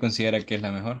que usted considera que es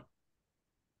la mejor.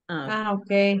 Ah,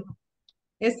 ok.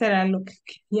 Eso era lo que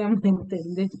queríamos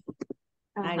entender.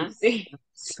 Ay, Ajá, sí.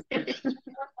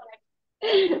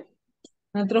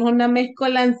 nosotros una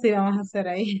mezcolanza y vamos a hacer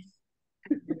ahí.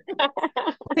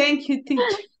 Thank you,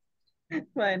 teacher.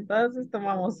 Bueno, entonces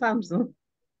tomamos Samsung.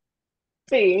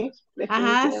 Sí,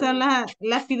 Ajá, son definitivamente.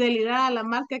 la fidelidad a la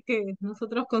marca que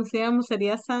nosotros consideramos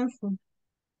sería Samsung.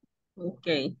 Ok.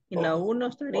 Y la uno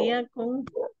estaría con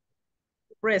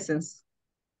presence.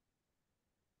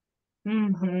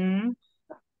 Ujú.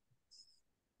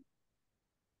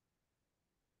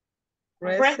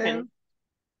 Present.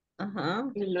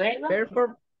 Ajá. Y luego,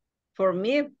 For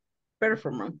me,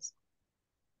 performance.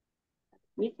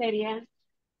 mi sería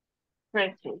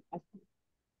present.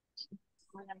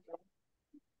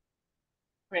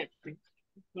 Present.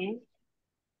 Ok.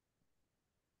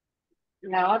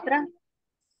 La otra,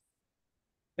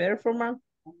 Performance.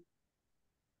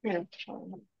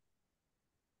 performance.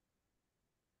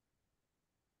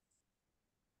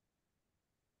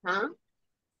 ¿Ah?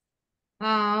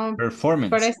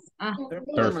 Performance. Performance.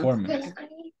 Performance.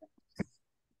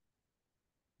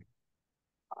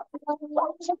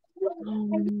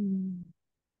 Mm,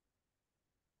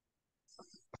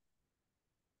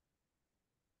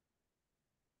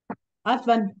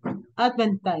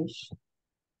 Advantage.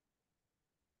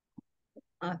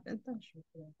 advantage.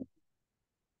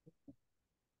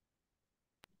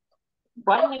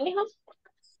 ¿Cuál me dijo?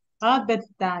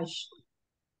 Advantage.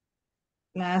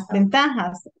 Las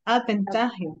ventajas.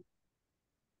 Advantage.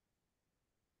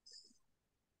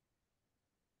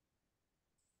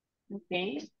 Ok.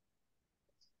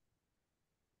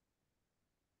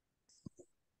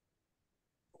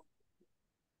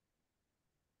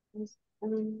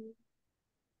 Um,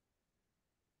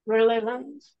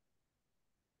 relevance.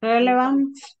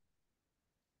 Relevant.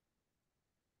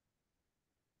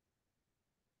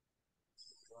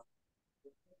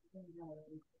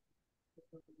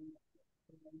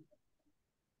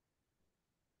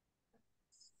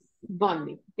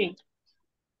 Bonding. Sí.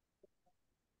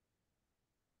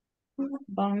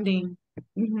 Bonding.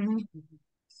 Ujú.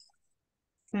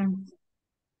 Sí.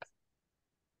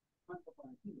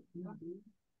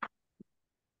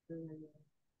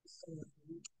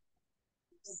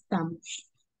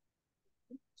 Estamos.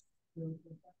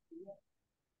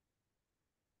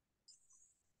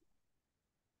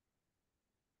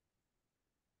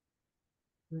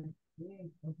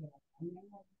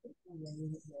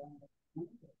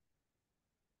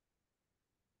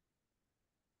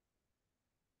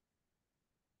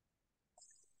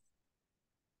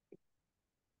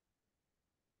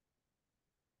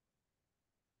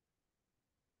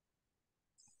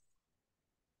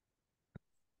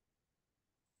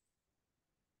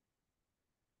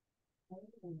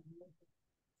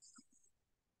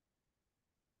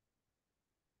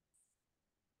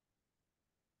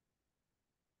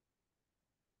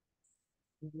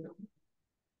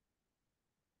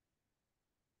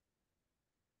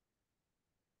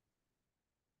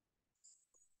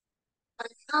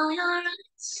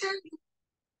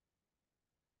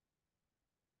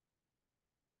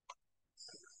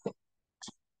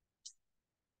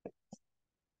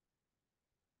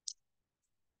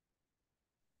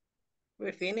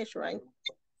 We finished, right?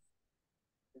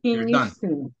 You're done.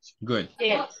 Inicia. Good.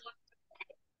 Yes.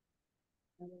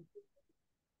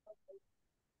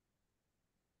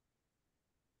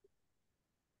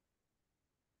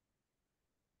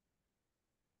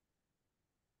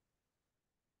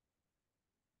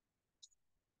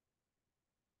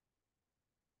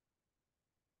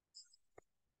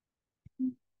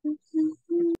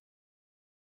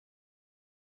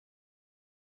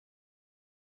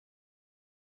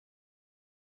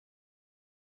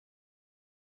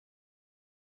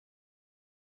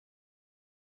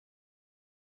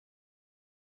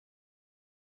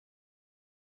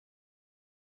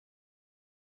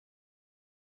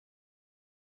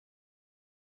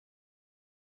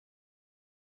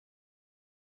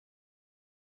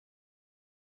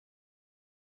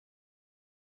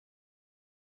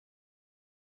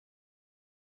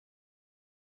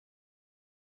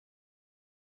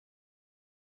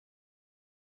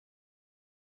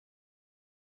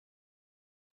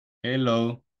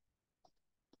 Hello.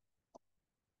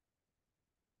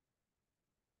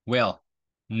 Well,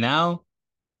 now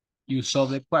you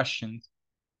solve the question.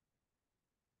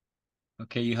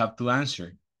 Okay, you have to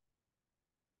answer.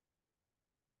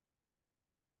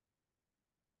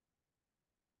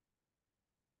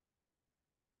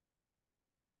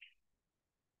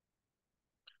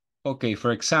 Okay,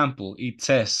 for example, it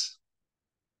says,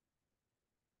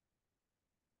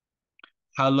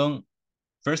 how long,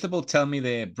 first of all, tell me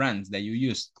the brands that you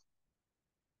used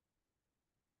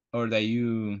or that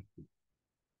you,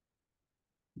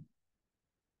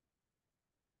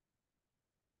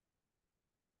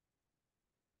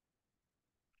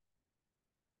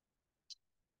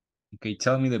 okay,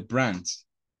 tell me the brands.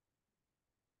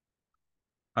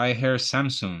 I heard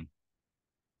Samsung.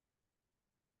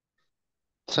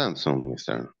 Samsung,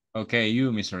 Mr. Okay,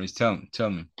 you, Mr. Ruiz, tell me.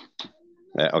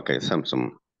 Okay,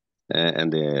 Samsung.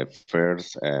 And the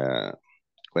first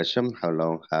question, how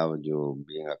long have you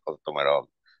been a customer of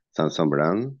Samsung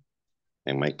brand?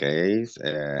 In my case,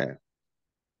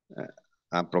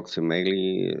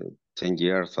 approximately 10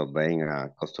 years of being a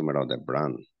customer of the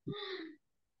brand.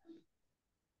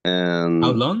 And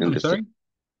How long? in I'm the sorry?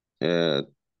 10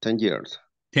 years.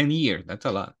 10 years, that's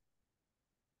a lot.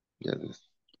 Yes.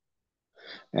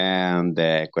 And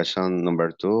question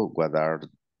number 2, what are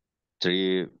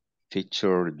 3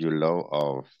 features you love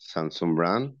of Samsung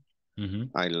brand? Mm-hmm.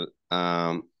 I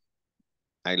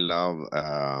love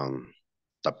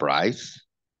the price,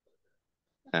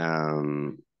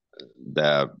 the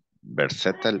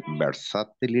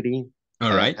versatility,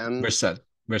 All right, and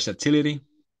versatility.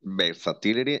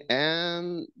 versatility,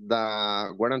 and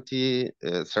the warranty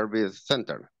service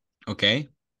center. Okay,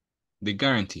 the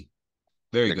guarantee.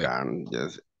 Very good.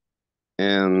 Yes.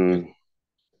 And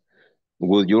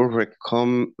would you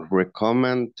recommend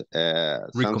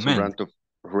Samsung brand to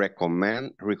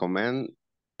recommend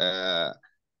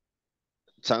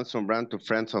Samsung brand to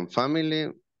friends and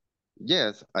family?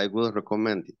 Yes, I will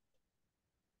recommend it.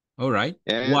 All right.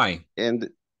 And, why? And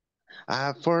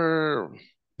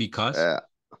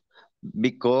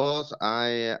Because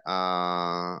I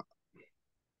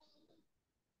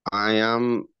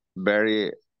am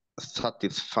very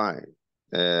satisfied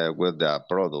with the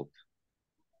product.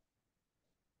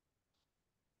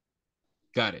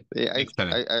 Got it.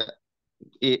 Excellent.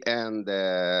 And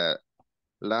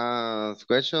last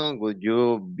question, would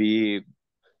you be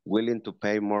willing to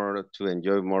pay more to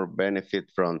enjoy more benefit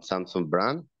from Samsung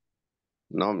brand?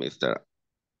 No, mister.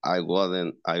 I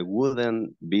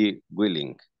wouldn't be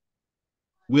willing.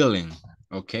 Willing.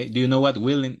 Okay. Do you know what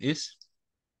willing is?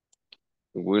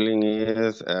 Willing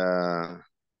is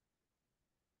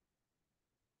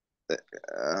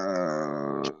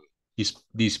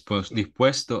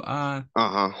Dispuesto a,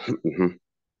 ajá.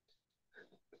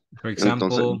 for Entonces,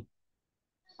 example.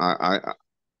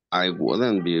 I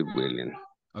wouldn't be willing.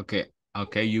 Okay.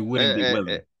 Okay. You wouldn't be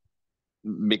willing.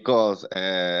 Because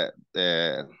I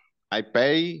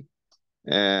pay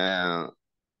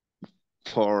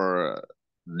for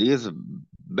these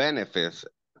benefits,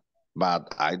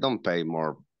 but I don't pay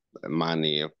more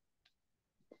money,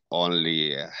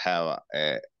 only have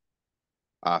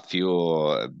a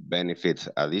few benefits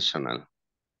additional.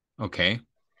 Okay.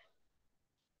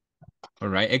 All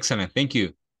right. Excellent. Thank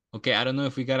you. Okay. I don't know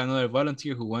if we got another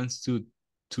volunteer who wants to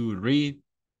read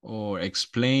or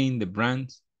explain the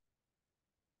brands.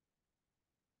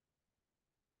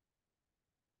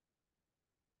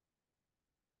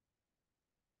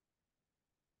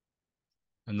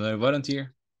 Another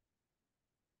volunteer?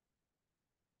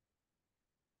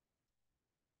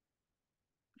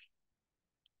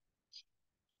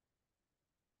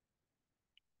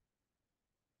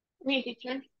 Me,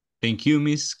 teacher. Thank you,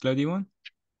 Miss Claudia.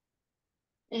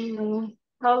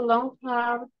 How long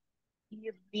have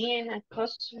you been a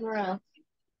customer of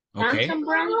Okay. Samsung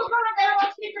brand?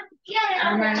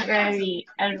 I'm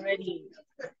already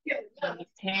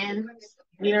 10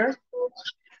 years.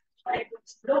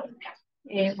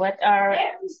 What are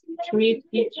 3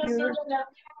 features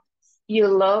you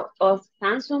love of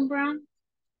Samsung brand?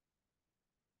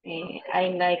 I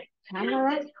like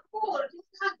camera,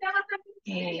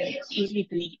 easy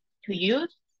to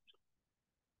use,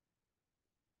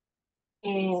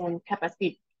 and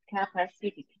capacity.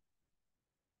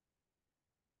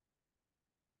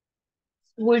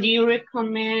 Would you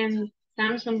recommend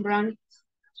Samsung brand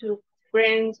to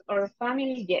friends or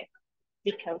family? Yes,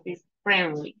 because it's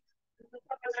friendly.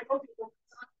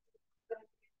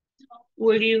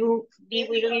 Would you be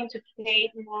willing to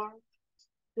pay more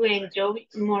to enjoy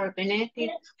more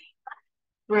benefits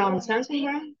from Samsung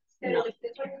brand? No,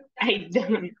 I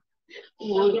don't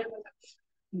would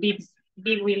be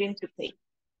willing to pay.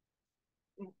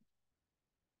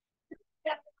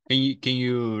 Can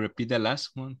you repeat the last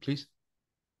one, please?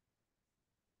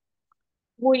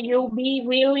 Would you be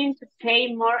willing to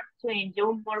pay more to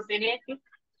enjoy more benefits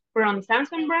from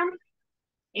Samsung brand?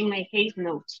 In my case,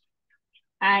 no.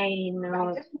 I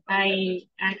know. I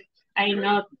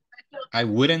not. I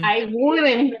wouldn't. I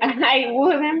wouldn't. I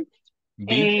wouldn't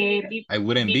be. I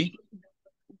wouldn't be.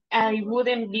 I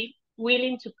wouldn't be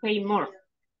willing to pay more.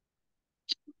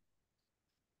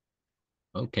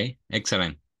 Okay,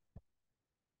 excellent.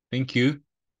 Thank you.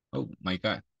 Oh my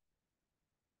God.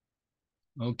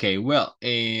 Okay, well,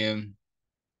 okay,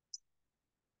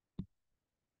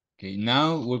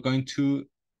 now we're going to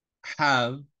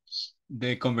have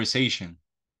the conversation.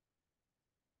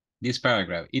 This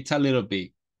paragraph, it's a little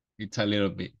bit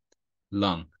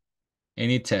long,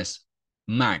 and it says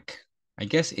MAC. I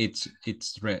guess it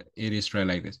is read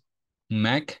like this.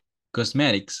 MAC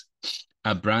Cosmetics,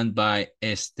 a brand by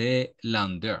Estée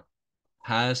Lauder,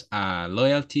 has a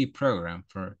loyalty program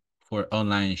for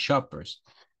online shoppers,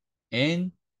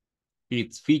 and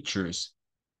it features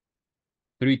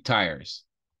 3 tires.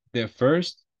 The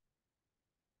first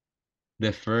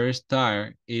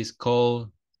tire is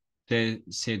called the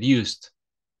Seduced.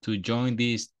 To join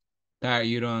this tire,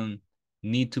 you don't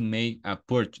need to make a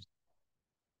purchase.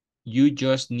 You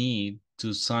just need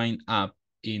to sign up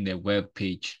in the web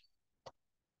page.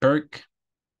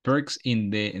 Perks in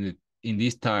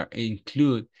this tire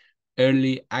include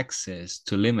early access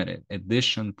to limited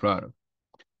edition product.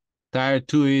 Tire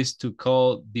 2 is to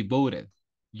call Devoted.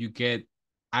 You get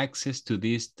access to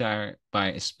this tire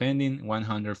by spending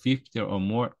 $150 or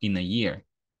more in a year.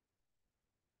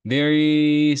 There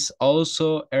is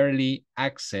also early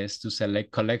access to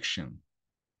select collection,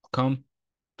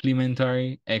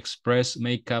 complimentary express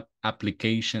makeup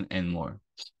application, and more.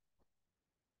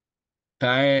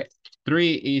 Tire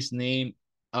 3 is named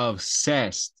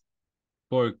Obsessed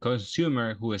for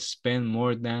consumer who spend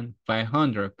more than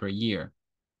 $500 per year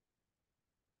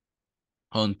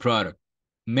on product.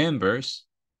 Members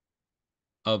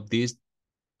of this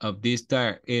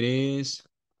tire, it is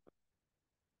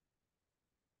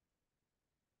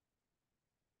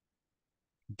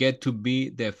get to be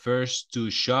the first to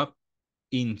shop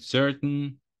in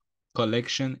certain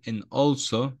collection and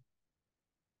also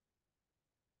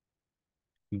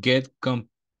get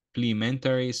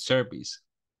complimentary service.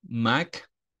 Mac,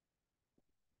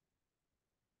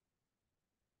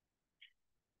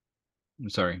 I'm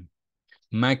sorry,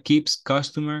 Mac keeps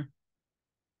customer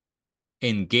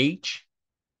engaged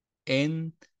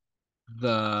and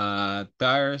the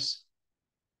tires.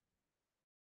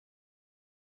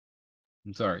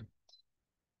 I'm sorry.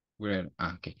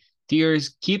 Okay.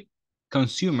 Tiers keep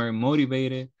consumer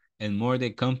motivated and more the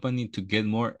company to get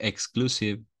more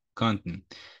exclusive content.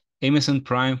 Amazon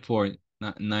Prime for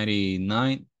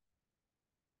 $99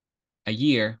 a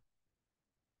year.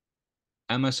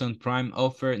 Amazon Prime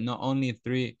offer not only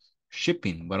free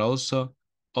shipping, but also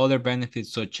other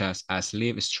benefits such as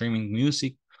live streaming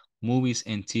music, movies,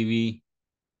 and TV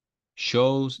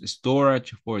shows,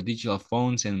 storage for digital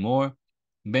phones, and more.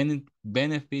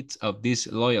 Benefits of this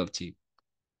loyalty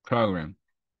program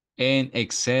and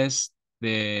excess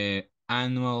the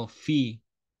annual fee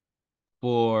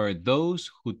for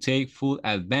those who take full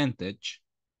advantage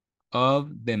of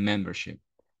the membership.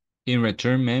 In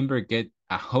return, members get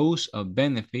a host of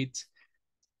benefits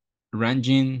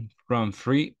ranging from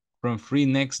free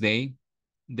next day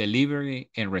delivery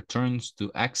and returns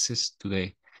to access to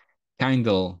the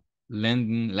Kindle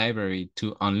lending library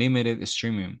to unlimited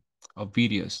streaming of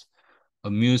videos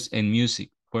of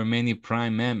music for many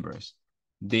Prime members.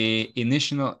 The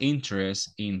initial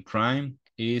interest in Prime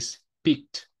is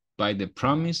piqued by the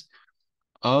promise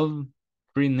of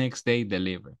free next day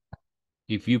delivery.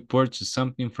 If you purchase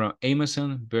something from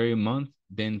Amazon every month,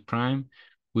 then Prime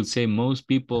will save most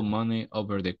people money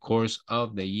over the course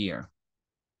of the year.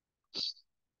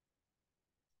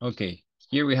 Okay,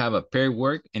 here we have a pair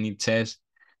work and it says,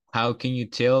 how can you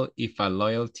tell if a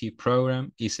loyalty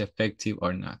program is effective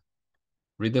or not?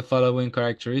 Read the following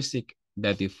characteristic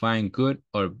that define good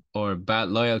or bad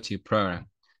loyalty program.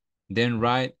 Then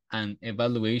write an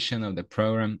evaluation of the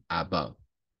program above.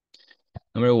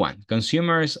 Number one,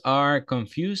 consumers are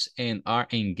confused and are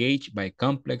engaged by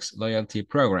complex loyalty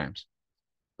programs.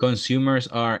 Consumers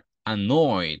are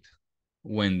annoyed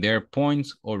when their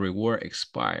points or reward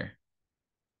expire.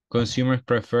 Consumers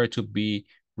prefer to be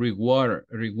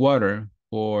rewarded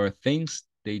for things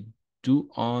they do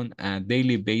on a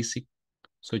daily basis,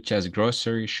 such as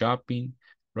grocery shopping,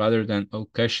 rather than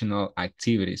occasional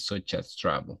activities such as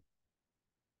travel.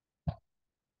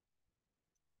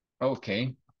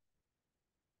 Okay.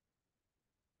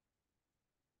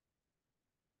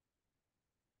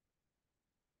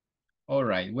 All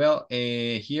right, well,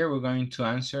 here we're going to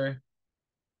answer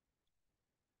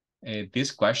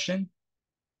this question.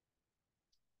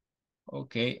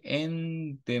 Okay,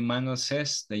 and the manual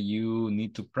says that you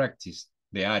need to practice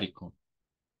the article.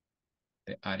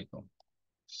 The article.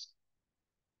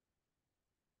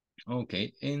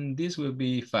 Okay, and this will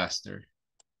be faster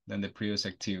than the previous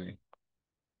activity.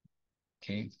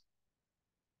 Okay.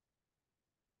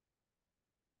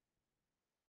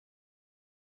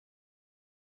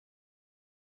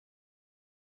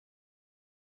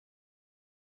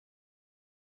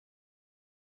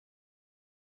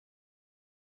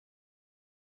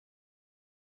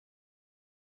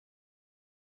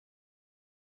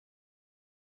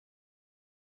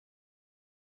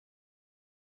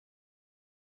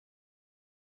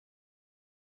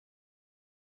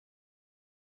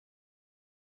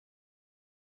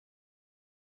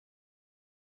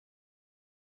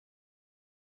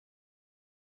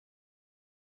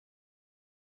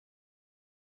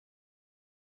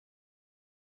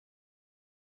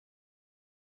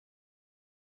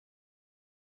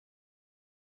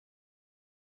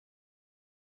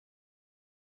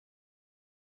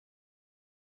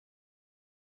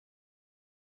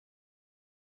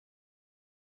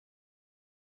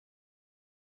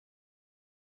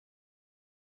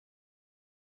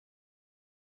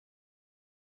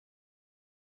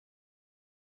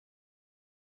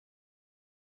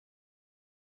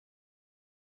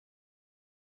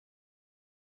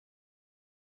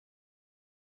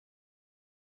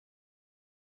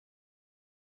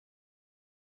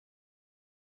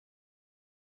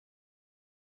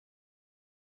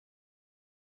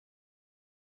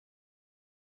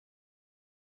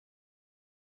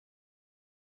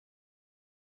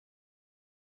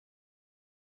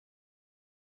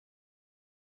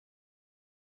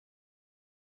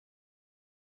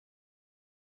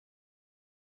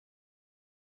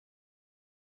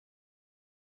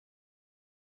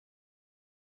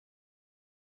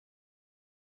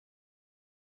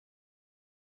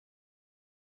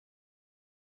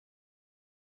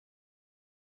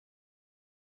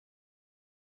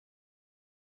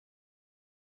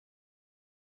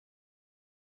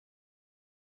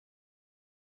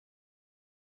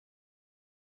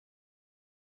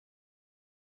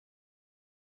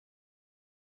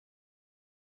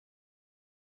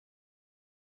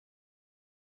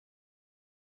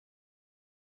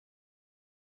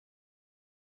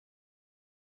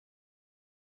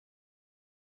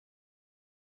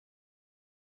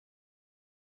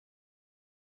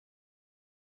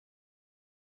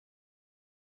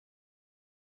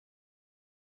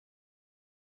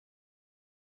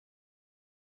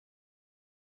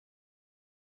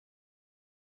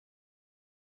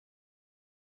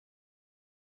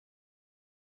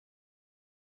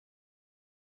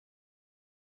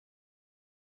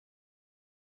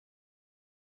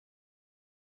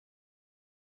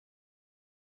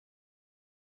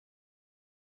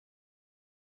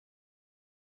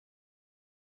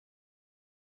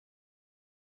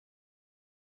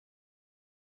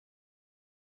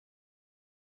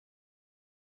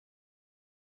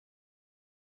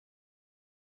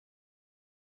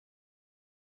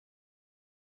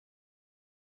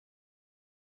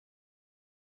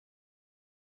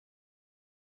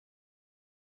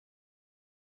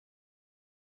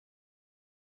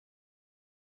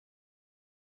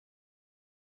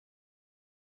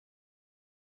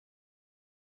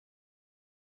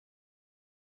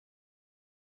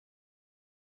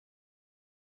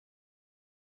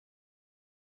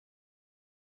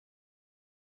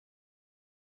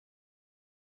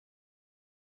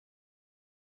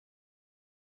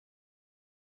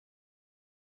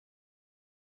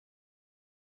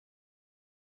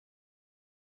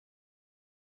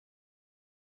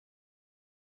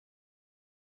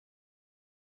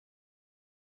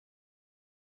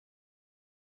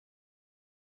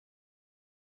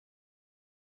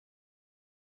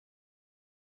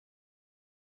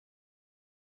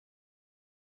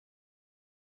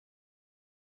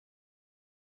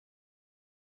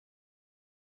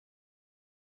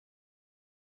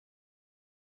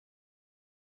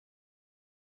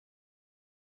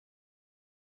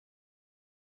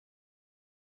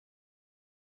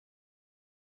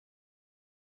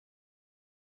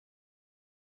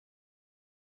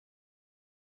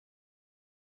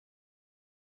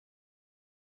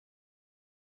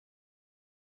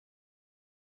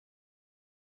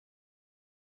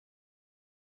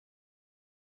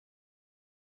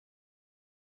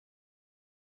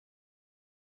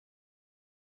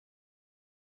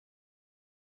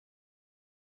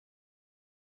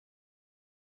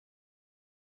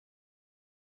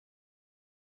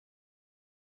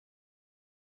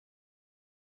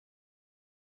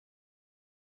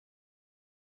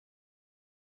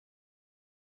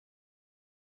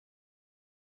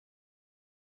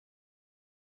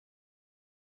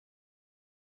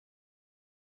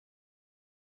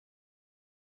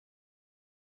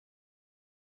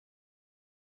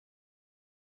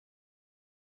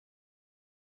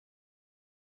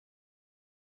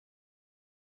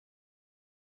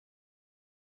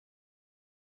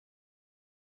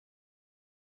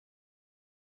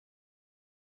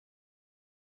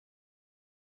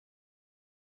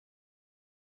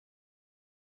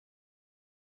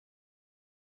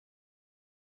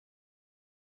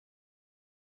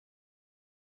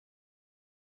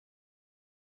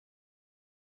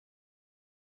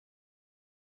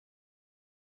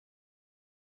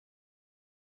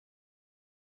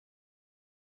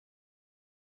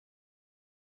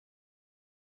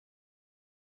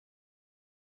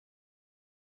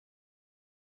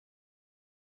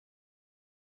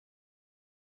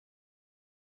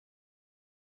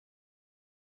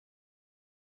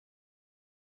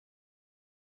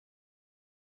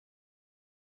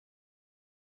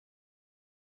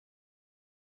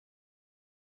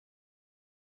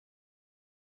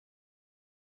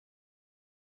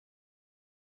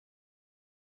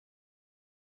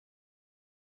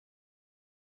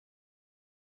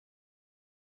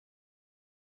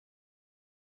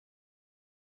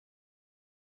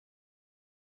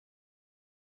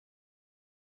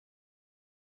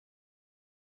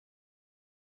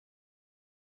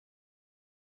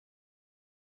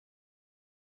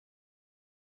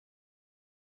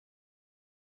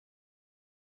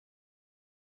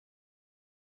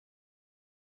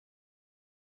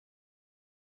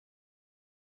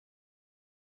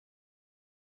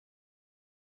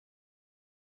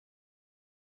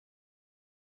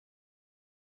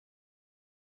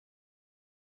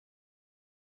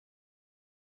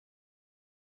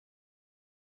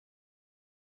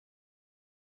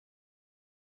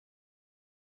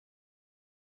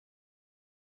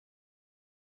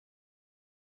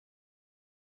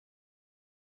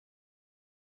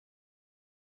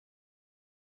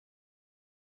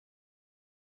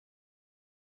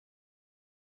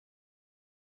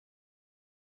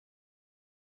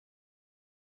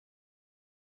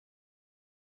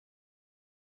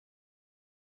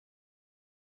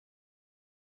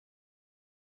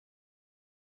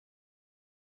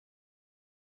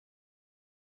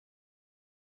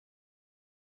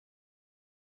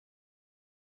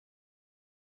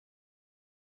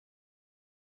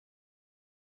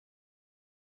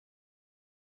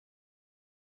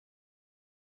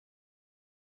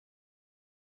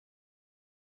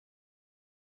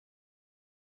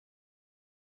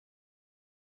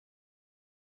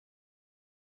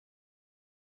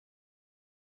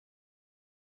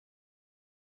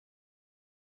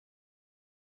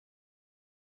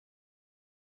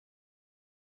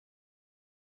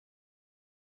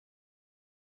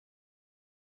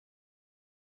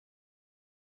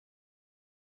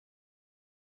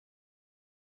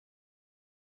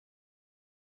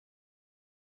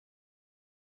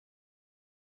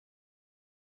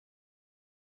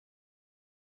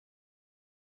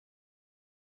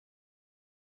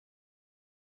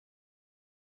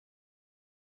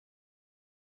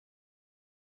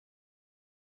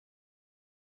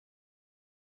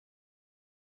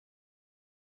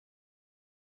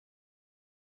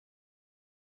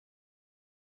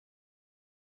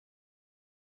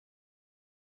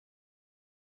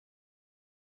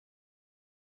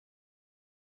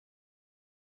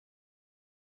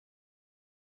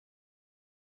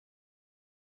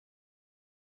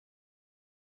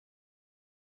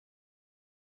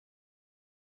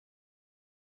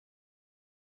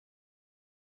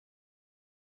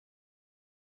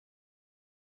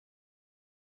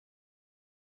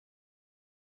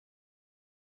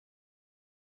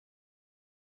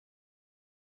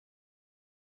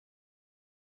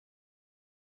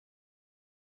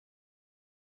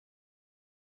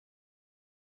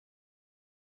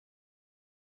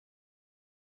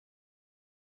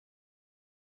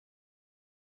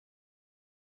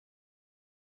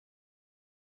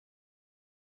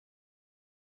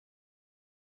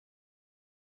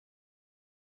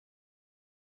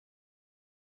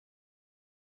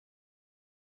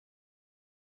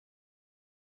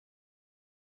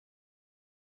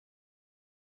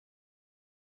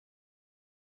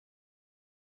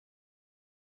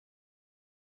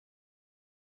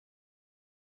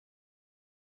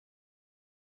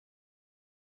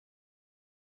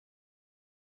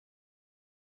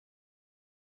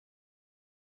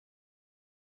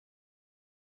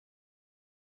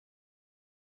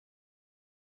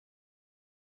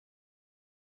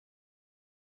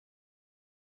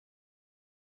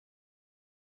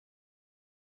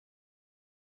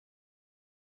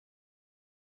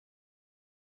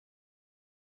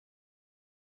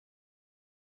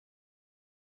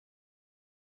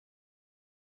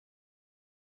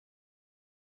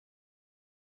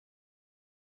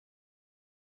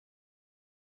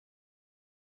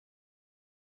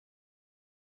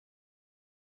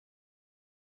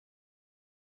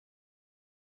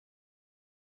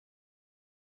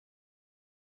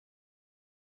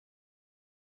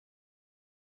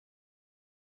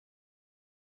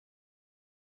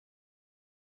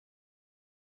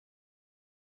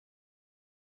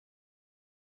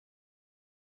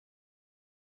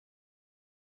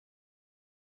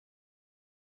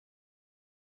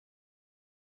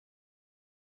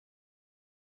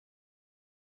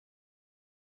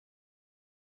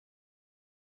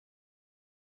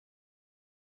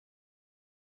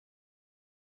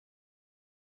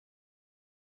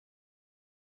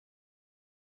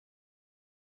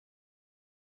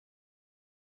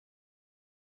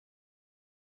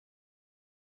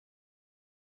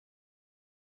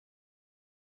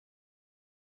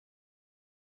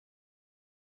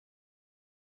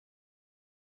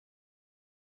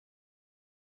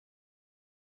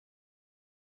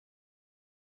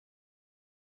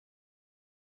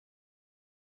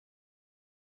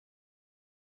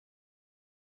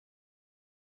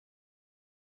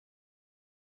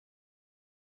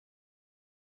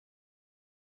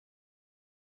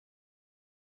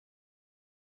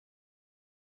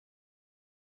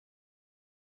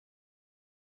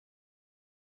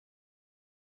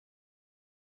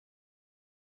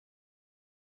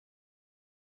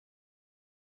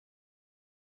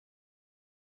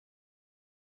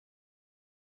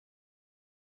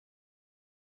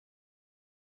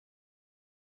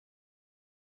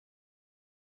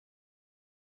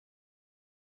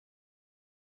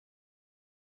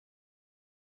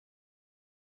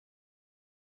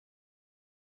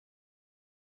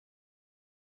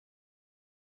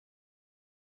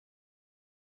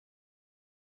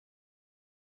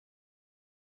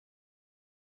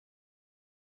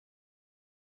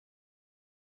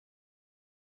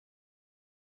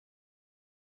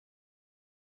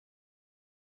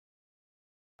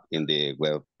 in the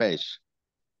web page.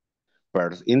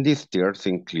 First, in these tiers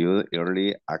include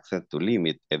early access to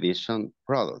limited edition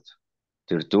products.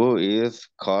 Tier 2 is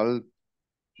called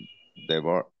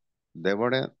Devored.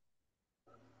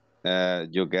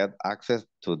 You get access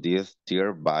to this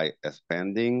tier by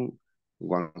spending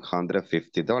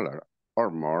 $150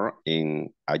 or more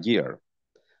in a year.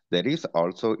 There is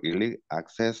also early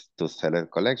access to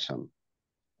select collection,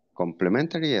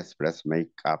 complimentary express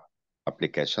makeup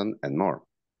application, and more.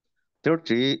 Tier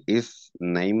 3 is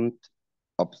named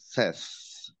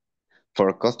Obsess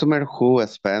for customers who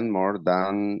spend more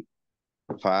than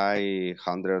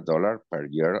 $500 per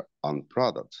year on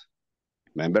products.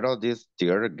 Members of this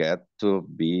tier get to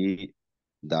be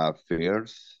the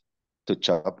first to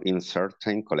shop in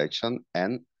certain collection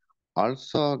and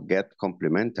also get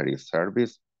complimentary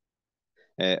service.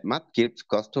 Matt keeps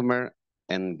customer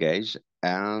engaged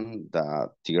and the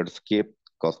tiers keep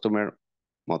customer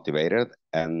motivated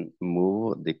and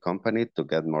move the company to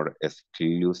get more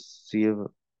exclusive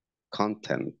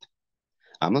content.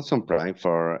 Amazon Prime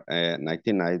for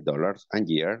 $99 a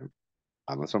year.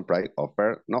 Amazon Prime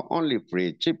offers not only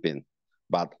free shipping,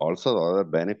 but also other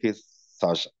benefits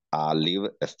such as live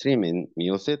streaming,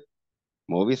 music,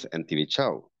 movies, and TV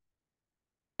shows,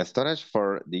 storage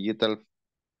for digital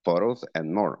photos,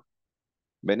 and more.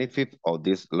 Benefits of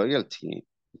this loyalty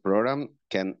program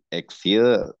can exceed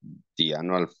the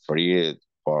annual fee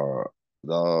for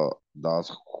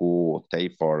those who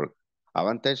take full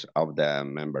advantage of the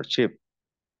membership.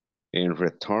 In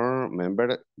return,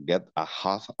 members get a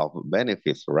host of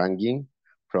benefits ranging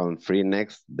from free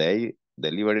next day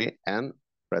delivery and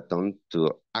return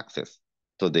to access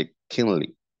to the Kindle,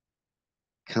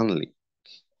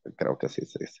 creo que sí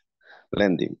se dice,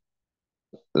 lending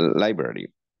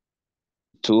library,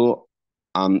 to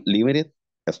unlimited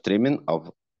streaming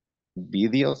of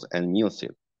videos and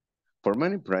music. For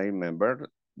many Prime members,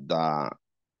 the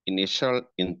initial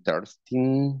interest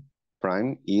in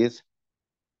Prime is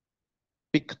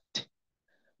piqued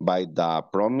by the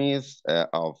promise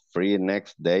of free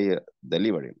next day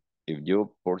delivery. If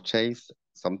you purchase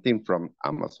something from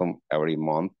Amazon every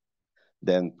month,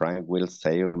 then Prime will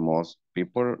save most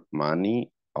people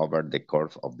money over the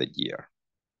course of the year.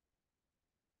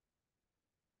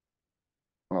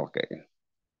 Okay.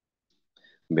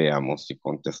 Veamos si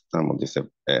contestamos. Dice,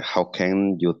 how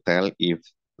can you tell if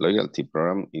loyalty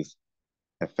program is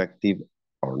effective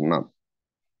or not?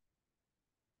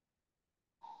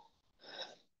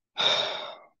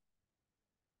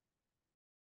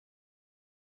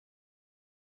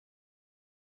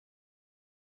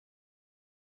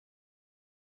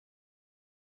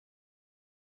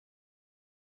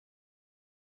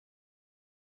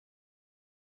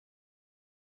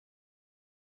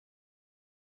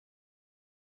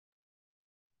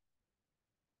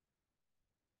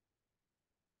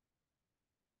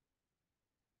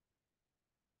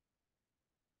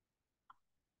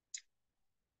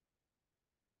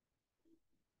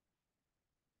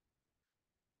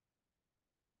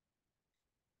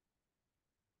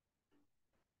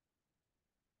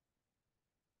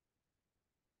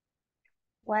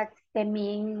 What's the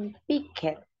mean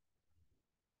picket?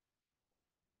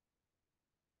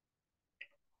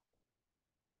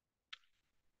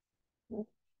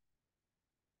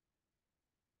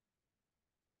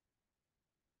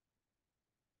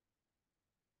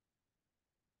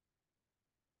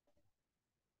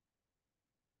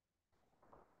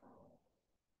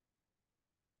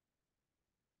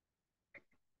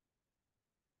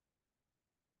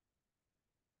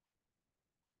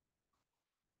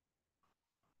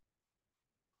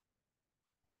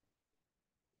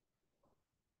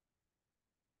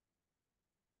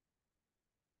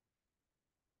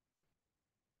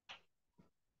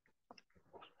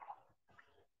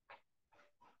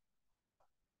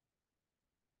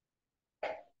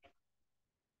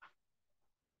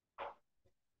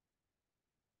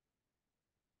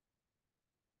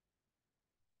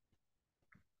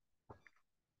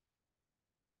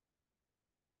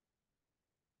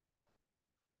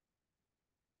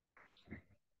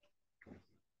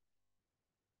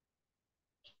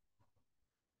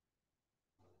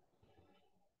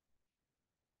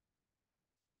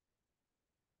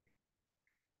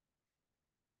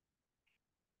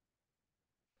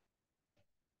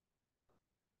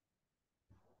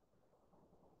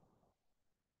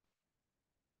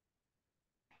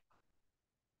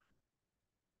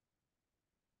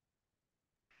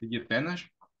 Did you finish?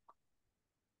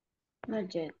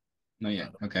 Not yet. Not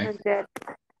yet. Okay. Not yet.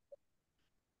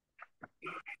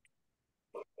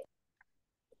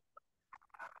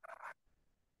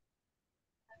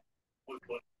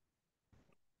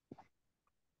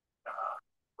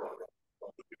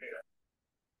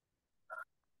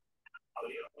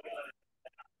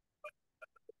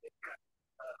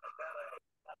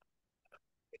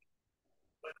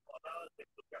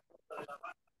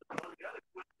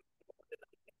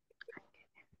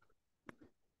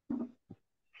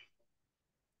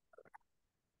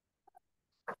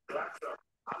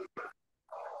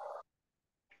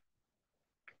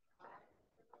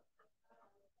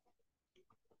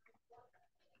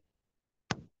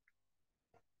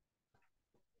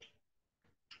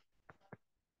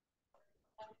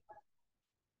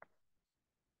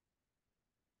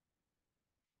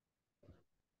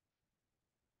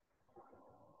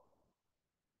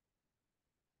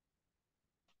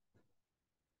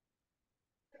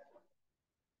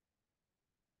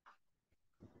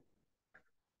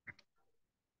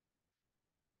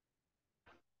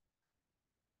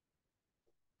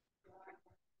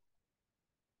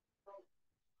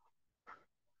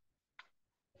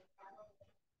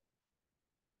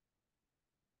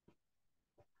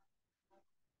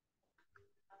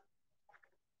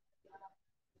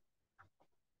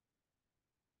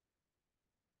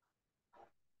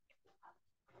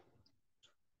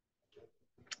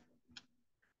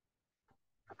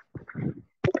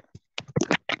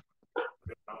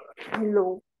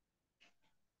 Hello.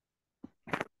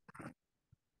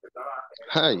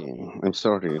 Hi, I'm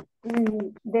sorry.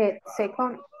 The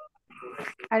second,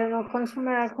 I don't know,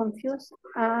 consumer are confused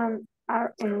and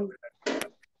are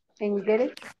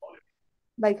engaged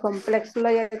by complex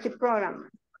loyalty program.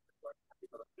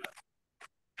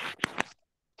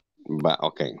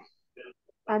 Okay.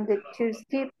 And the choose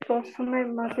keep customer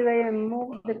motivate and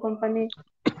move the company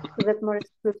to get more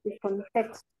exclusive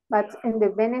context. But in the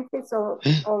benefits of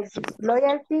this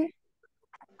loyalty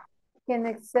can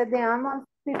exceed the amount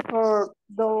for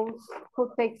those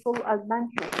who take full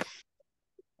advantage.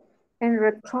 In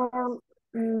return,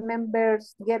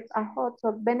 members get a host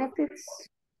of benefits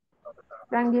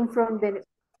ranging from the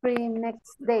free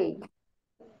next day.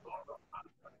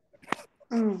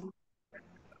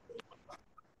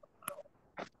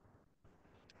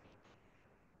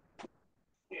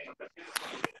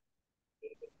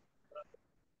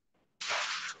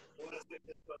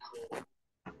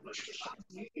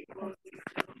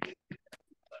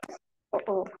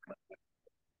 Uh-oh.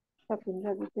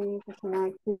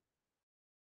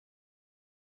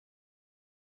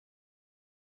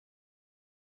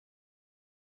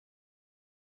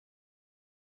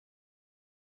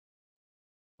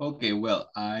 Okay, well,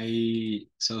 I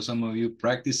saw some of you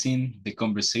practicing the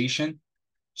conversation.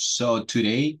 So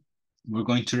today we're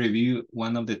going to review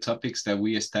one of the topics that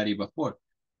we studied before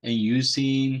and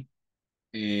using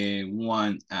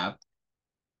one app.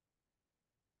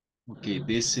 Okay,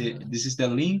 this is the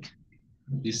link.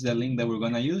 This is the link that we're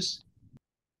gonna use.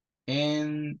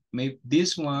 And maybe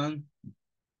this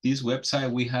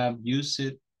website, we have used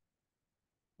it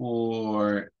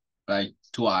for like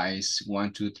twice,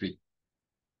 1, 2, 3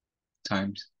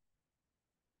 times.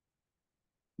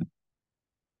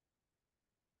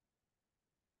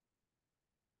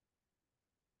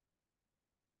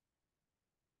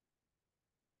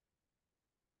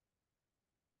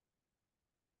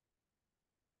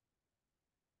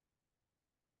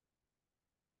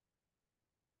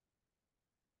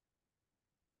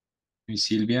 Miss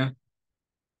Silvia.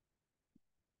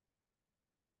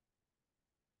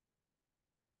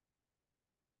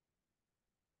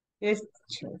 Yes.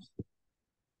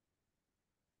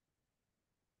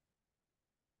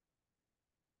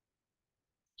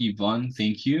 Yvonne,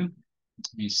 thank you.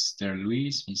 Mr.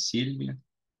 Luis, Miss Silvia.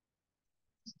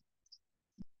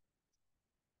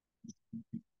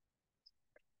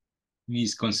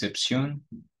 Miss Concepcion,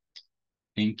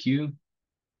 thank you.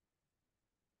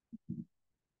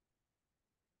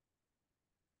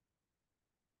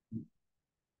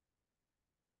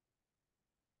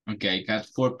 Okay, I got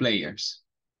 4 players.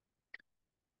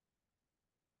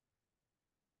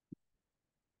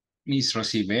 Miss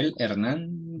Rosibel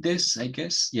Hernandez, I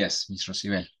guess. Yes, Miss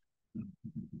Rosibel.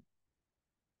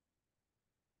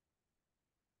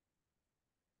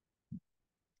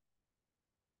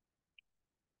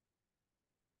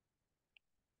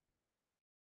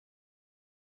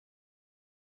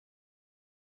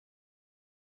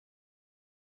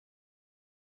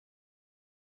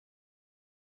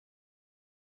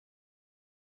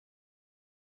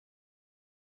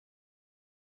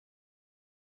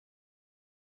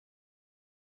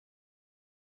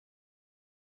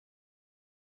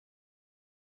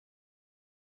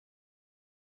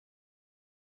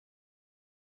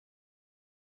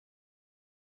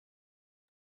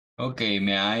 Okay,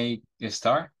 may I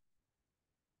start?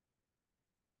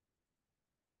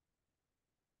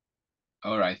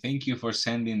 All right, thank you for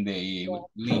sending the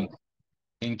link.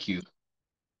 Thank you.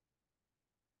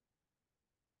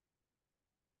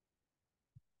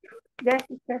 Yes,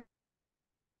 sir.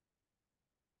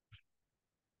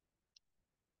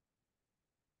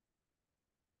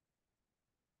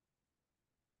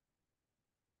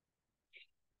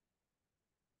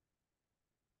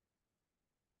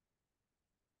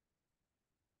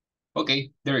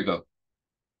 Okay, there we go.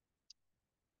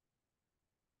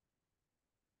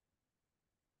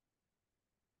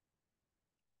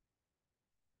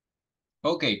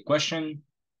 Okay, question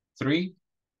 3,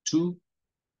 2,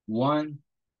 1,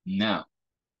 now.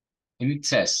 And it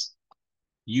says,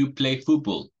 you play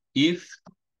football if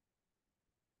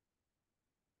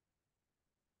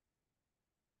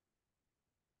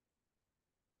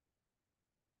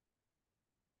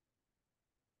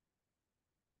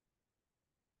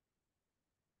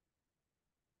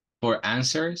for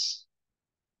answers,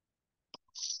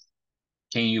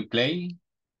 can you play?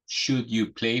 Should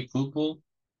you play football?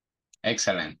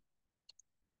 Excellent.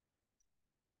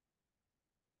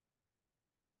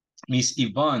 Miss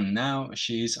Yvonne, now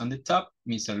she is on the top.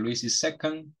 Mr. Luis is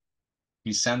second.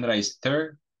 Miss Sandra is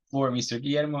third. Fourth, Mr.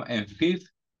 Guillermo. And fifth,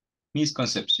 Miss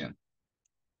Concepcion.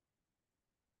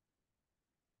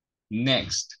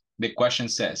 Next, the question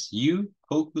says, you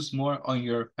focus more on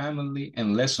your family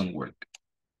and lesson work.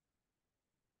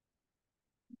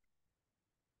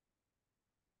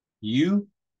 You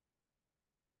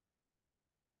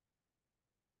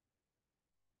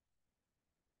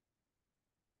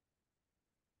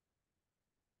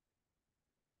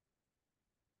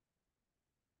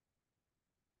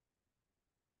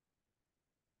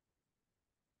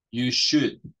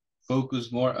should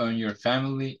focus more on your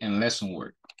family and lesson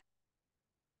work.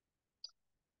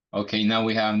 Okay, now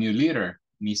we have a new leader.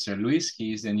 Mr. Luis,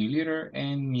 he is the new leader,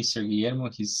 and Mr. Guillermo,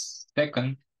 he's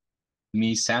second.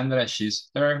 Miss Sandra, she's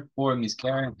third. Fourth, Miss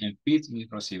Karen, and fifth, Miss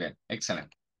Rosibel. Excellent.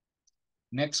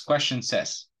 Next question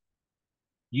says,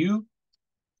 you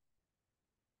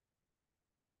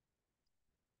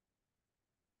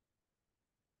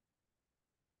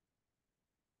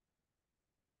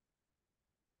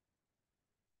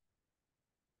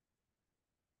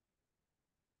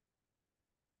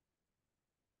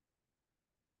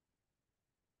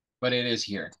but it is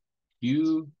here.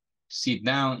 You sit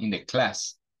down in the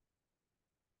class.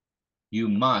 You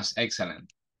must,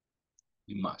 excellent.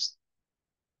 You must.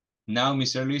 Now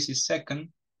Mr. Luis is second.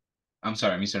 I'm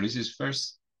sorry, Mr. Luis is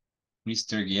first.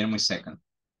 Mr. Guillermo is second.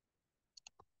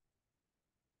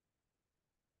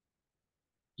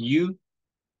 You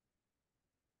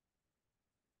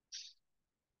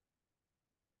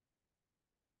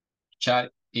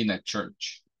chat in a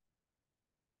church.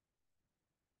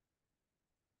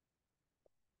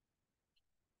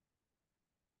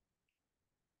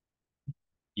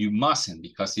 You mustn't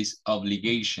because it's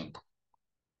obligation.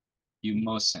 You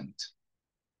mustn't.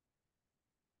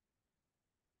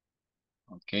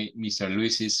 Okay, Mr.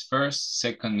 Luis is first,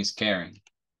 second Miss Karen.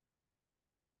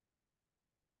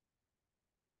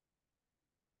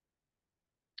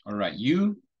 All right,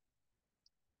 you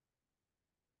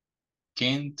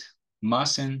can't,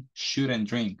 mustn't, shouldn't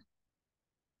drink.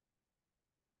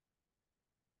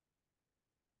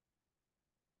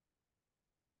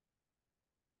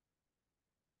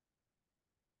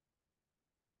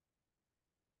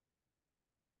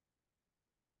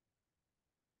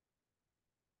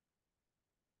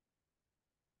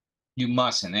 You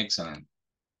mustn't, excellent.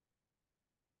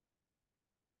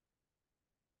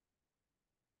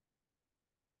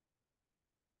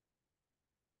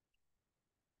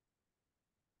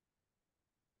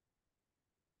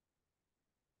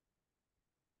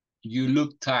 You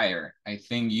look tired. I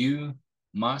think you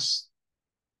must,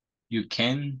 you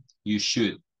can, you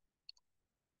should.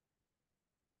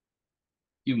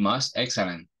 You must,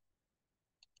 excellent.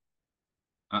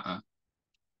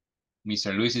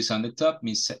 Mr. Luis is on the top,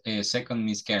 second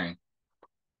Miss Karen.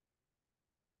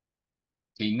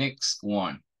 Okay, next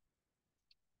one.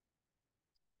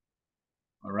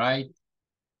 All right.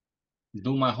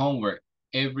 Do my homework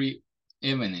every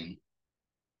evening.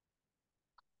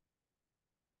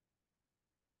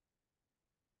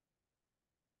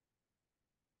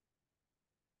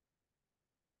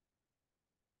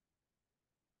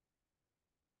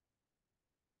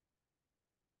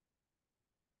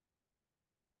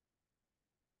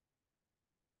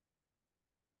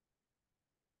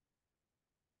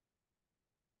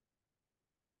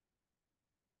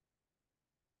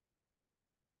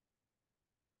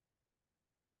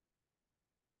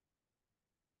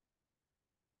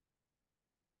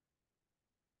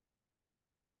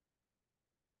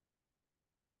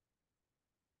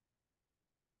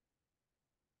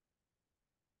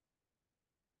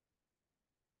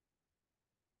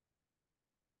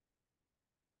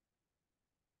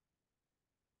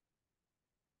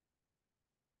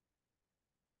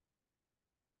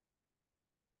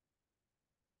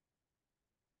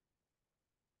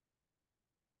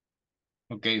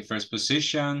 Okay, first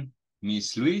position,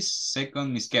 Miss Luis,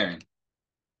 second Miss Karen.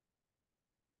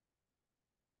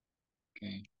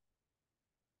 Okay.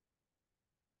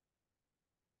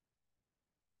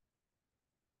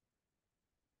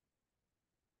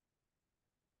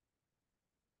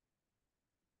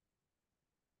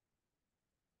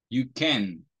 You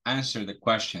can answer the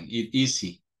question. It's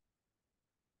easy.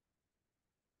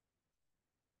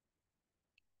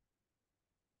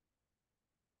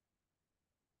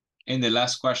 And the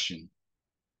last question.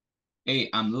 Hey,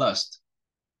 I'm lost.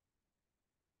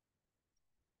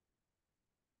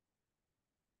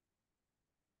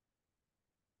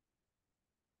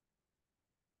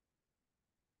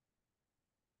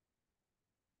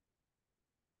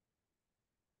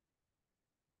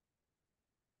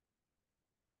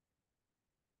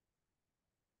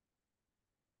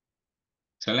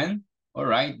 Excellent. All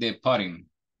right, the podium.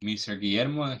 Mr.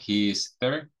 Guillermo, he is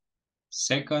third.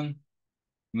 Second,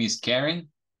 Miss Karen.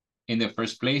 In the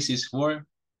first place is for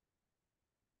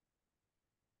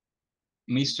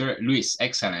Mr. Luis.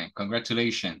 Excellent.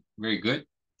 Congratulations. Very good.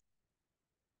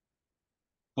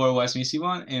 Fourth was Miss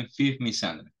Yvonne and fifth, Miss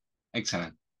Sandra.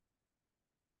 Excellent.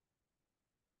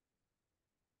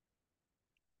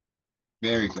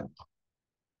 Very good.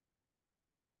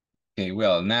 Okay,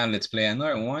 well, now let's play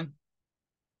another one.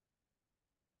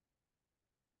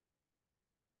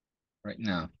 Right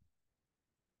now.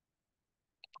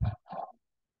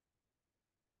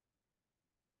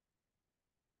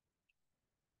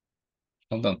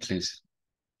 Hold on, please.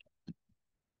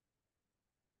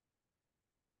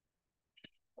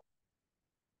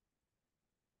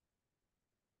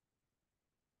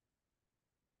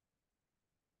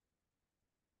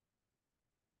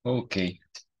 Okay.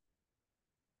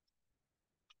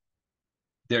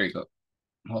 There you go.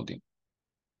 Holding.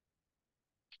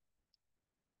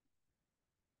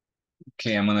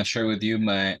 Okay, I'm gonna share with you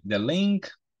the link.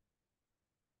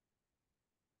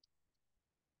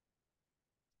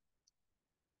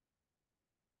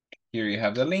 Here you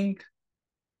have the link.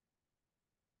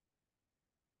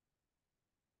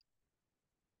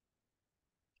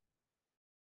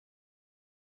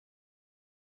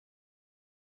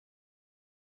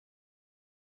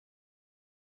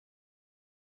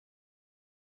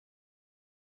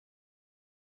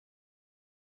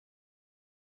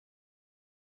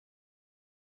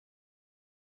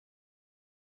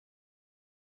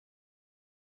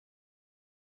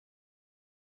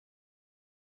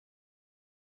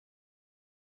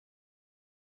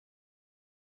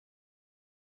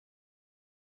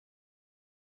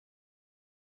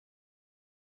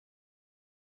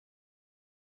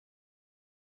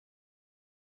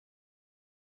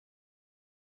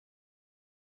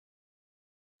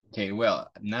 Okay, well,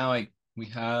 now we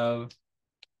have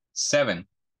 7.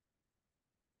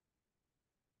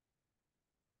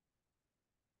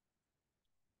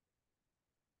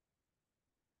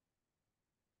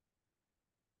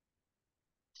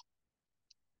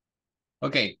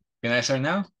 Okay, can I start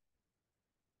now?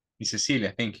 Miss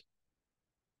Cecilia, thank you.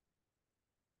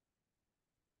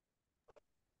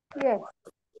 Yes.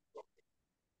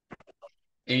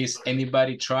 Is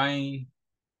anybody trying?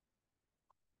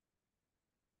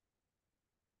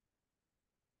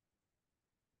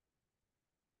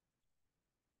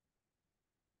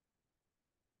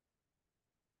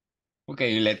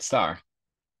 Okay, let's start.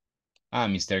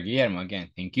 Mr. Guillermo again,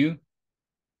 thank you.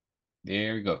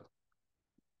 There we go.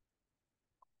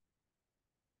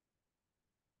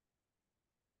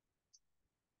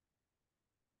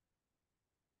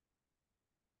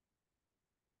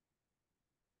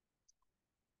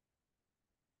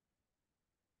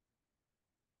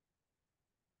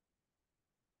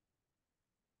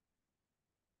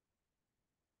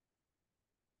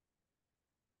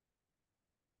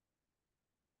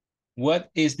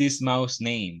 What is this mouse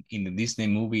name in the Disney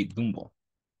movie Dumbo?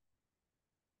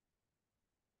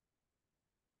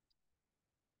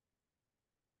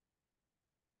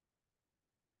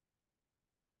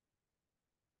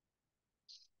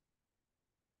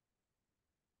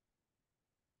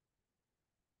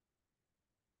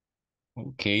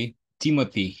 Okay,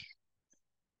 Timothy.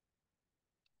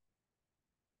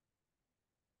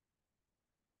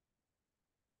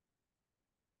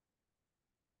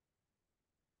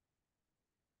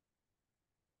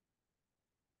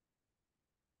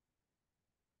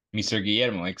 Mr.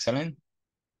 Guillermo, excellent.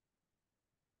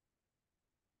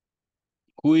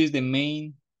 Who is the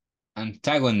main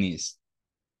antagonist?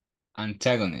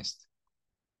 Antagonist.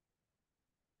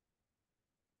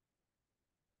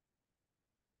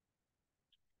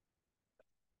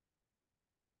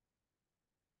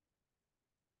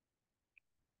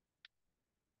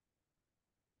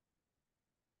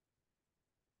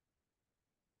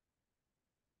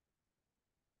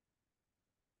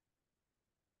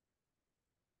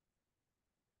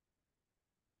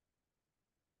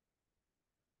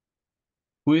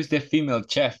 Who is the female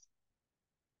chef?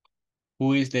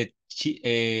 Who is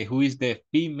the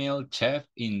female chef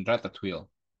in Ratatouille?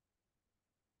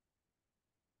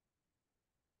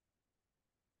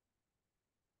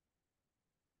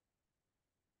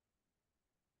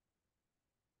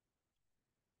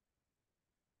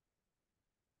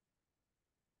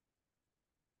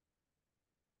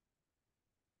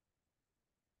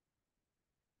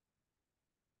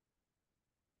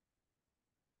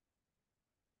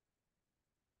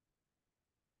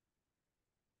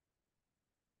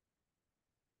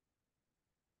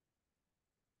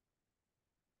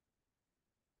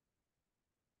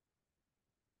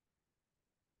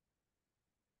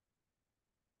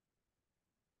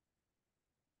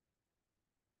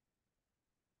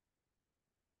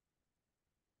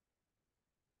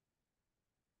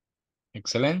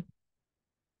 Excellent.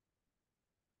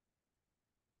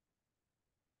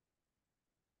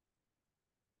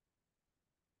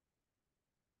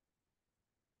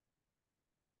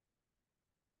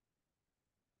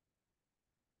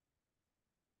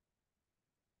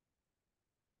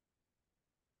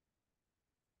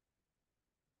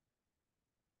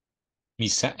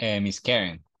 Miss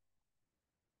Karen,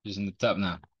 she's on the top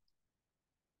now.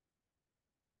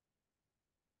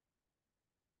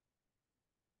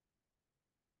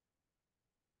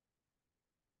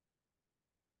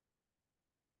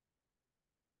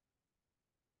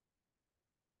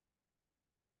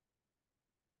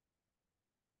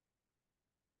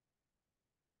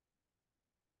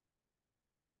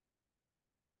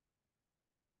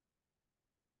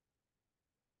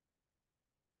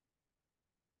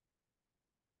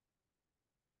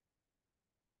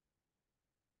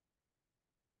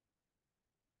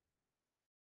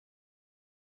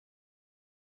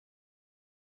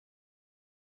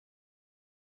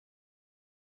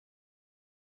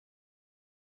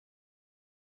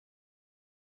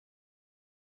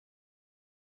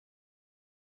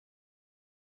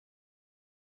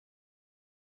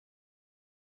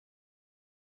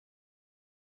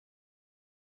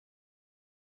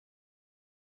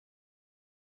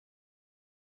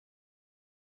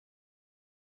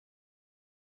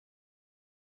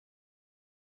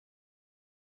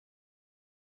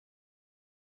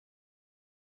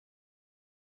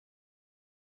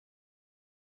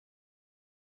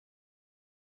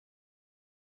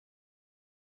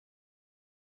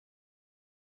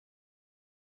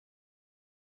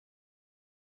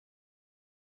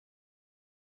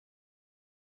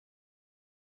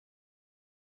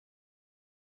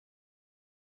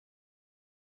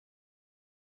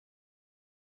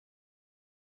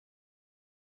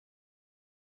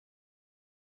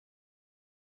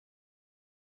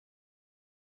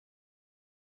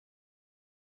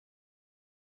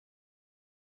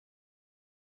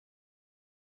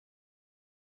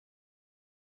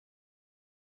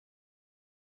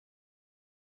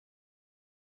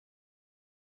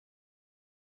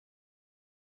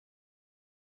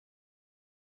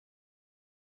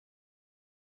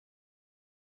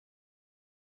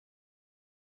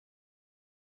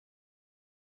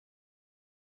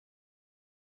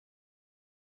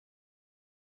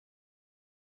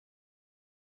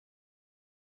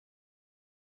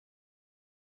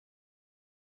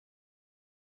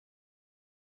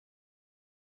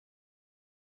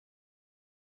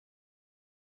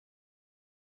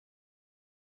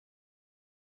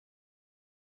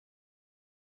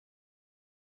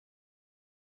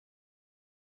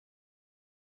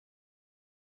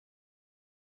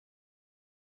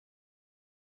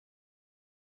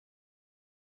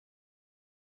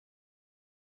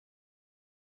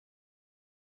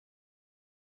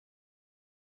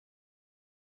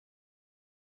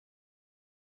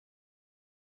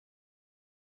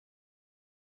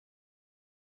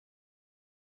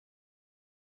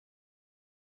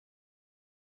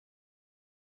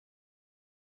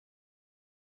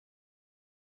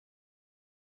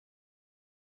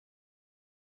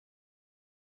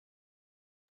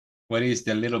 What is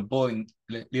the little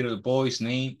boy's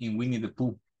name in Winnie the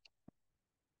Pooh?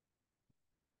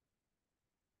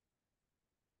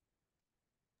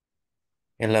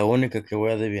 Es la única que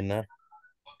voy a adivinar.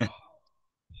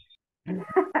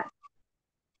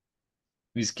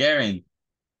 Miss Karen,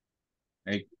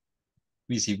 like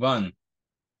Miss Yvonne.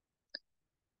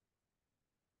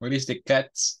 What is the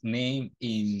cat's name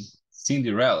in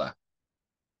Cinderella?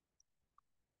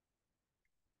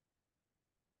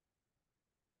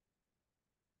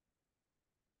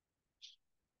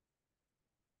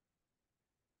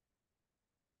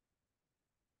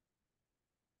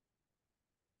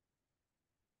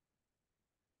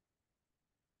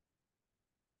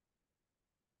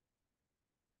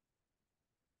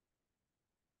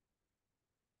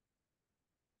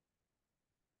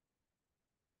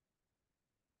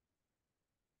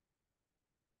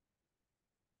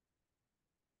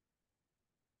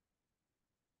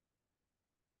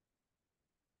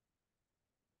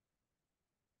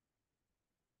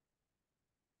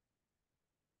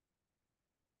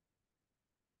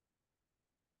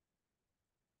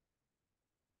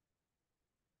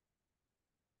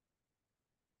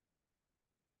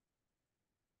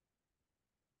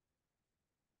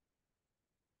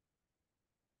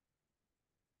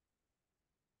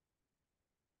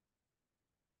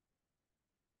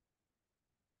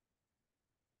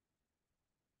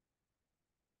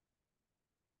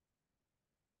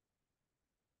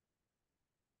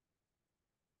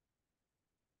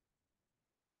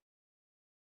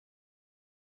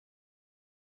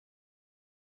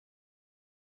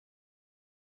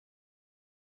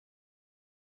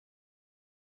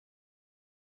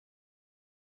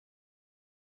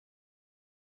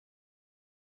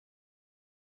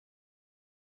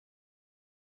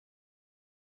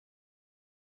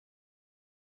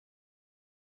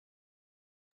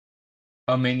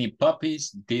 How many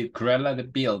puppies did Cruella the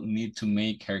Bill need to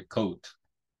make her coat?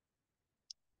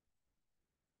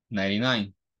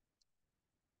 99.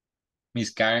 Miss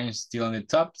Karen still on the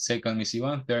top. Second, Miss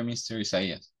Yvonne. Third, Mr.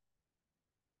 Isaias.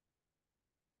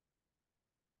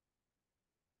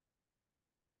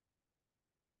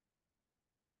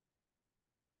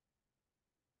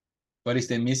 What is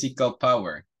the musical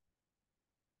power?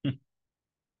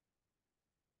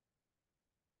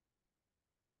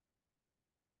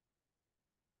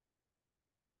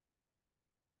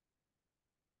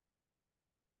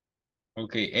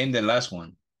 Okay, and the last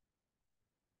one.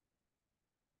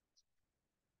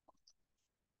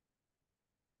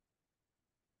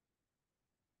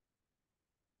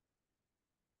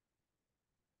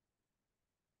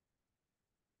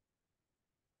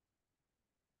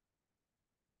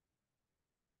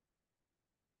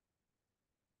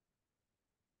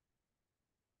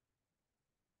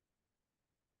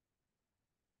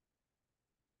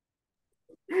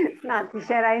 No,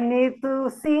 teacher, I need to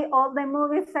see all the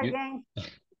movies You- again.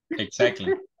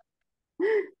 Exactly.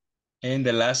 And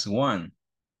the last one.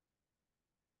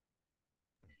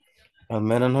 Al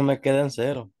menos no me quedan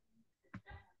cero.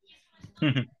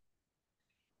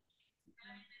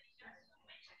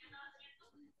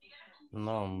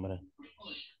 No, hombre.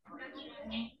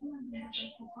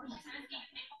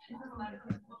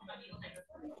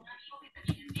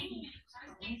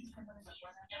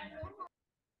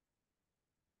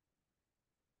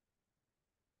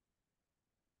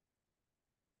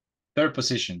 Third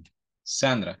position,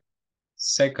 Sandra.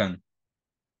 Second,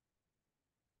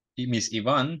 Miss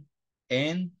Yvonne.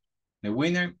 And the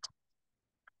winner,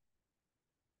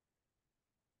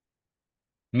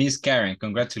 Miss Karen.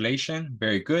 Congratulations.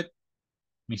 Very good.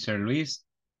 Mr. Luis,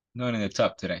 not in the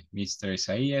top today. Mr.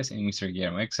 Isaias and Mr.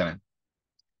 Guillermo. Excellent.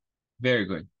 Very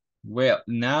good. Well,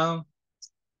 now,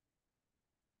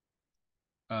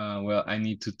 I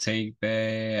need to take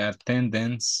the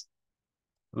attendance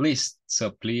list.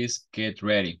 So please get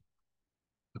ready.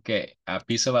 Okay, a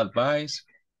piece of advice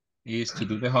is to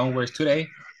do the homework today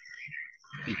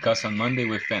because on Monday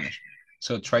we finish.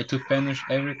 So try to finish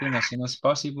everything as soon as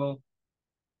possible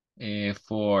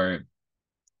for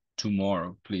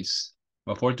tomorrow, please.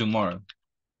 Before tomorrow,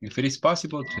 if it is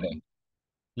possible today.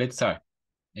 Let's start.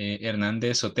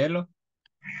 Hernández Sotelo.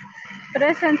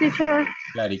 Present, teacher.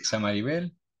 Clarixa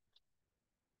Maribel.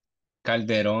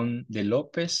 Calderón de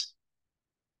López.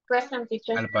 Present,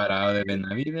 teacher. Alvarado de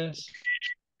Benavides.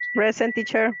 Present,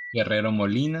 teacher. Guerrero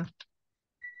Molina.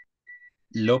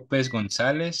 López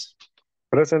González.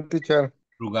 Present, teacher.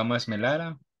 Rugamas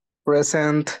Melara.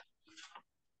 Present.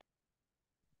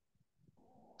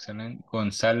 Excelente.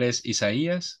 González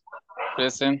Isaías.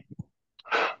 Present.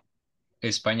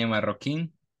 España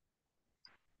Marroquín.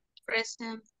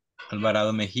 Present.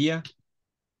 Alvarado Mejía.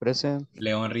 Present.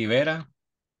 León Rivera.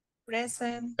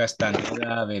 Present.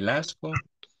 Castaneda Velasco.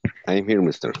 I'm here,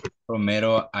 mister.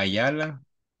 Romero Ayala.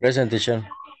 Present, teacher.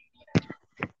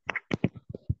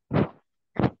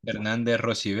 Hernández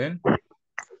Rosibel.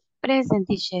 Present,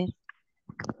 teacher.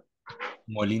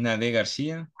 Molina de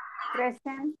García.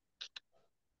 Present.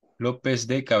 López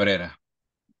de Cabrera.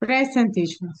 Present,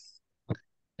 teacher.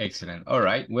 Excellent. All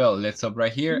right. Well, let's stop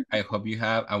right here. I hope you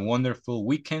have a wonderful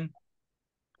weekend.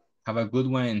 Have a good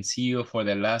one and see you for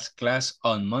the last class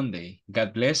on Monday.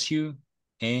 God bless you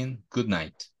and good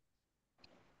night.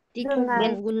 Teacher, Good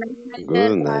night. good night. Good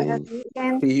Have a night. good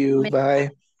weekend. See you. Bye.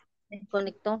 Me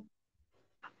desconectó.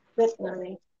 Good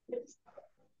morning.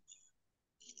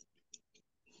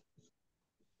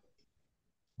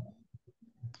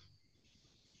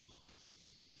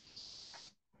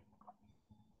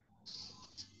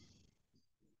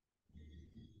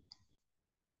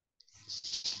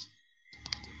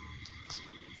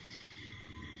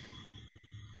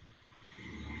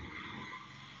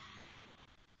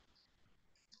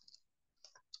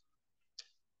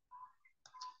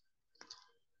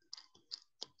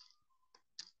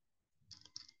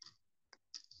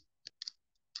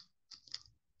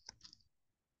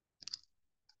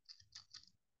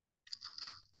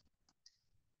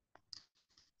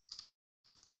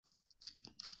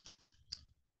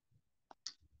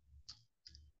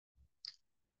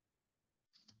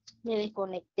 Me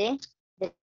desconecté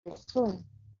del Zoom.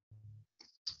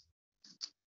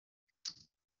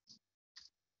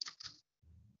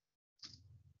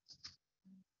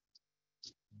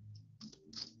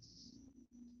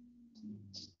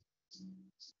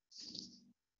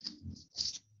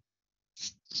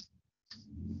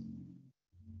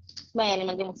 Vaya, le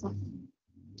mandé un mensaje.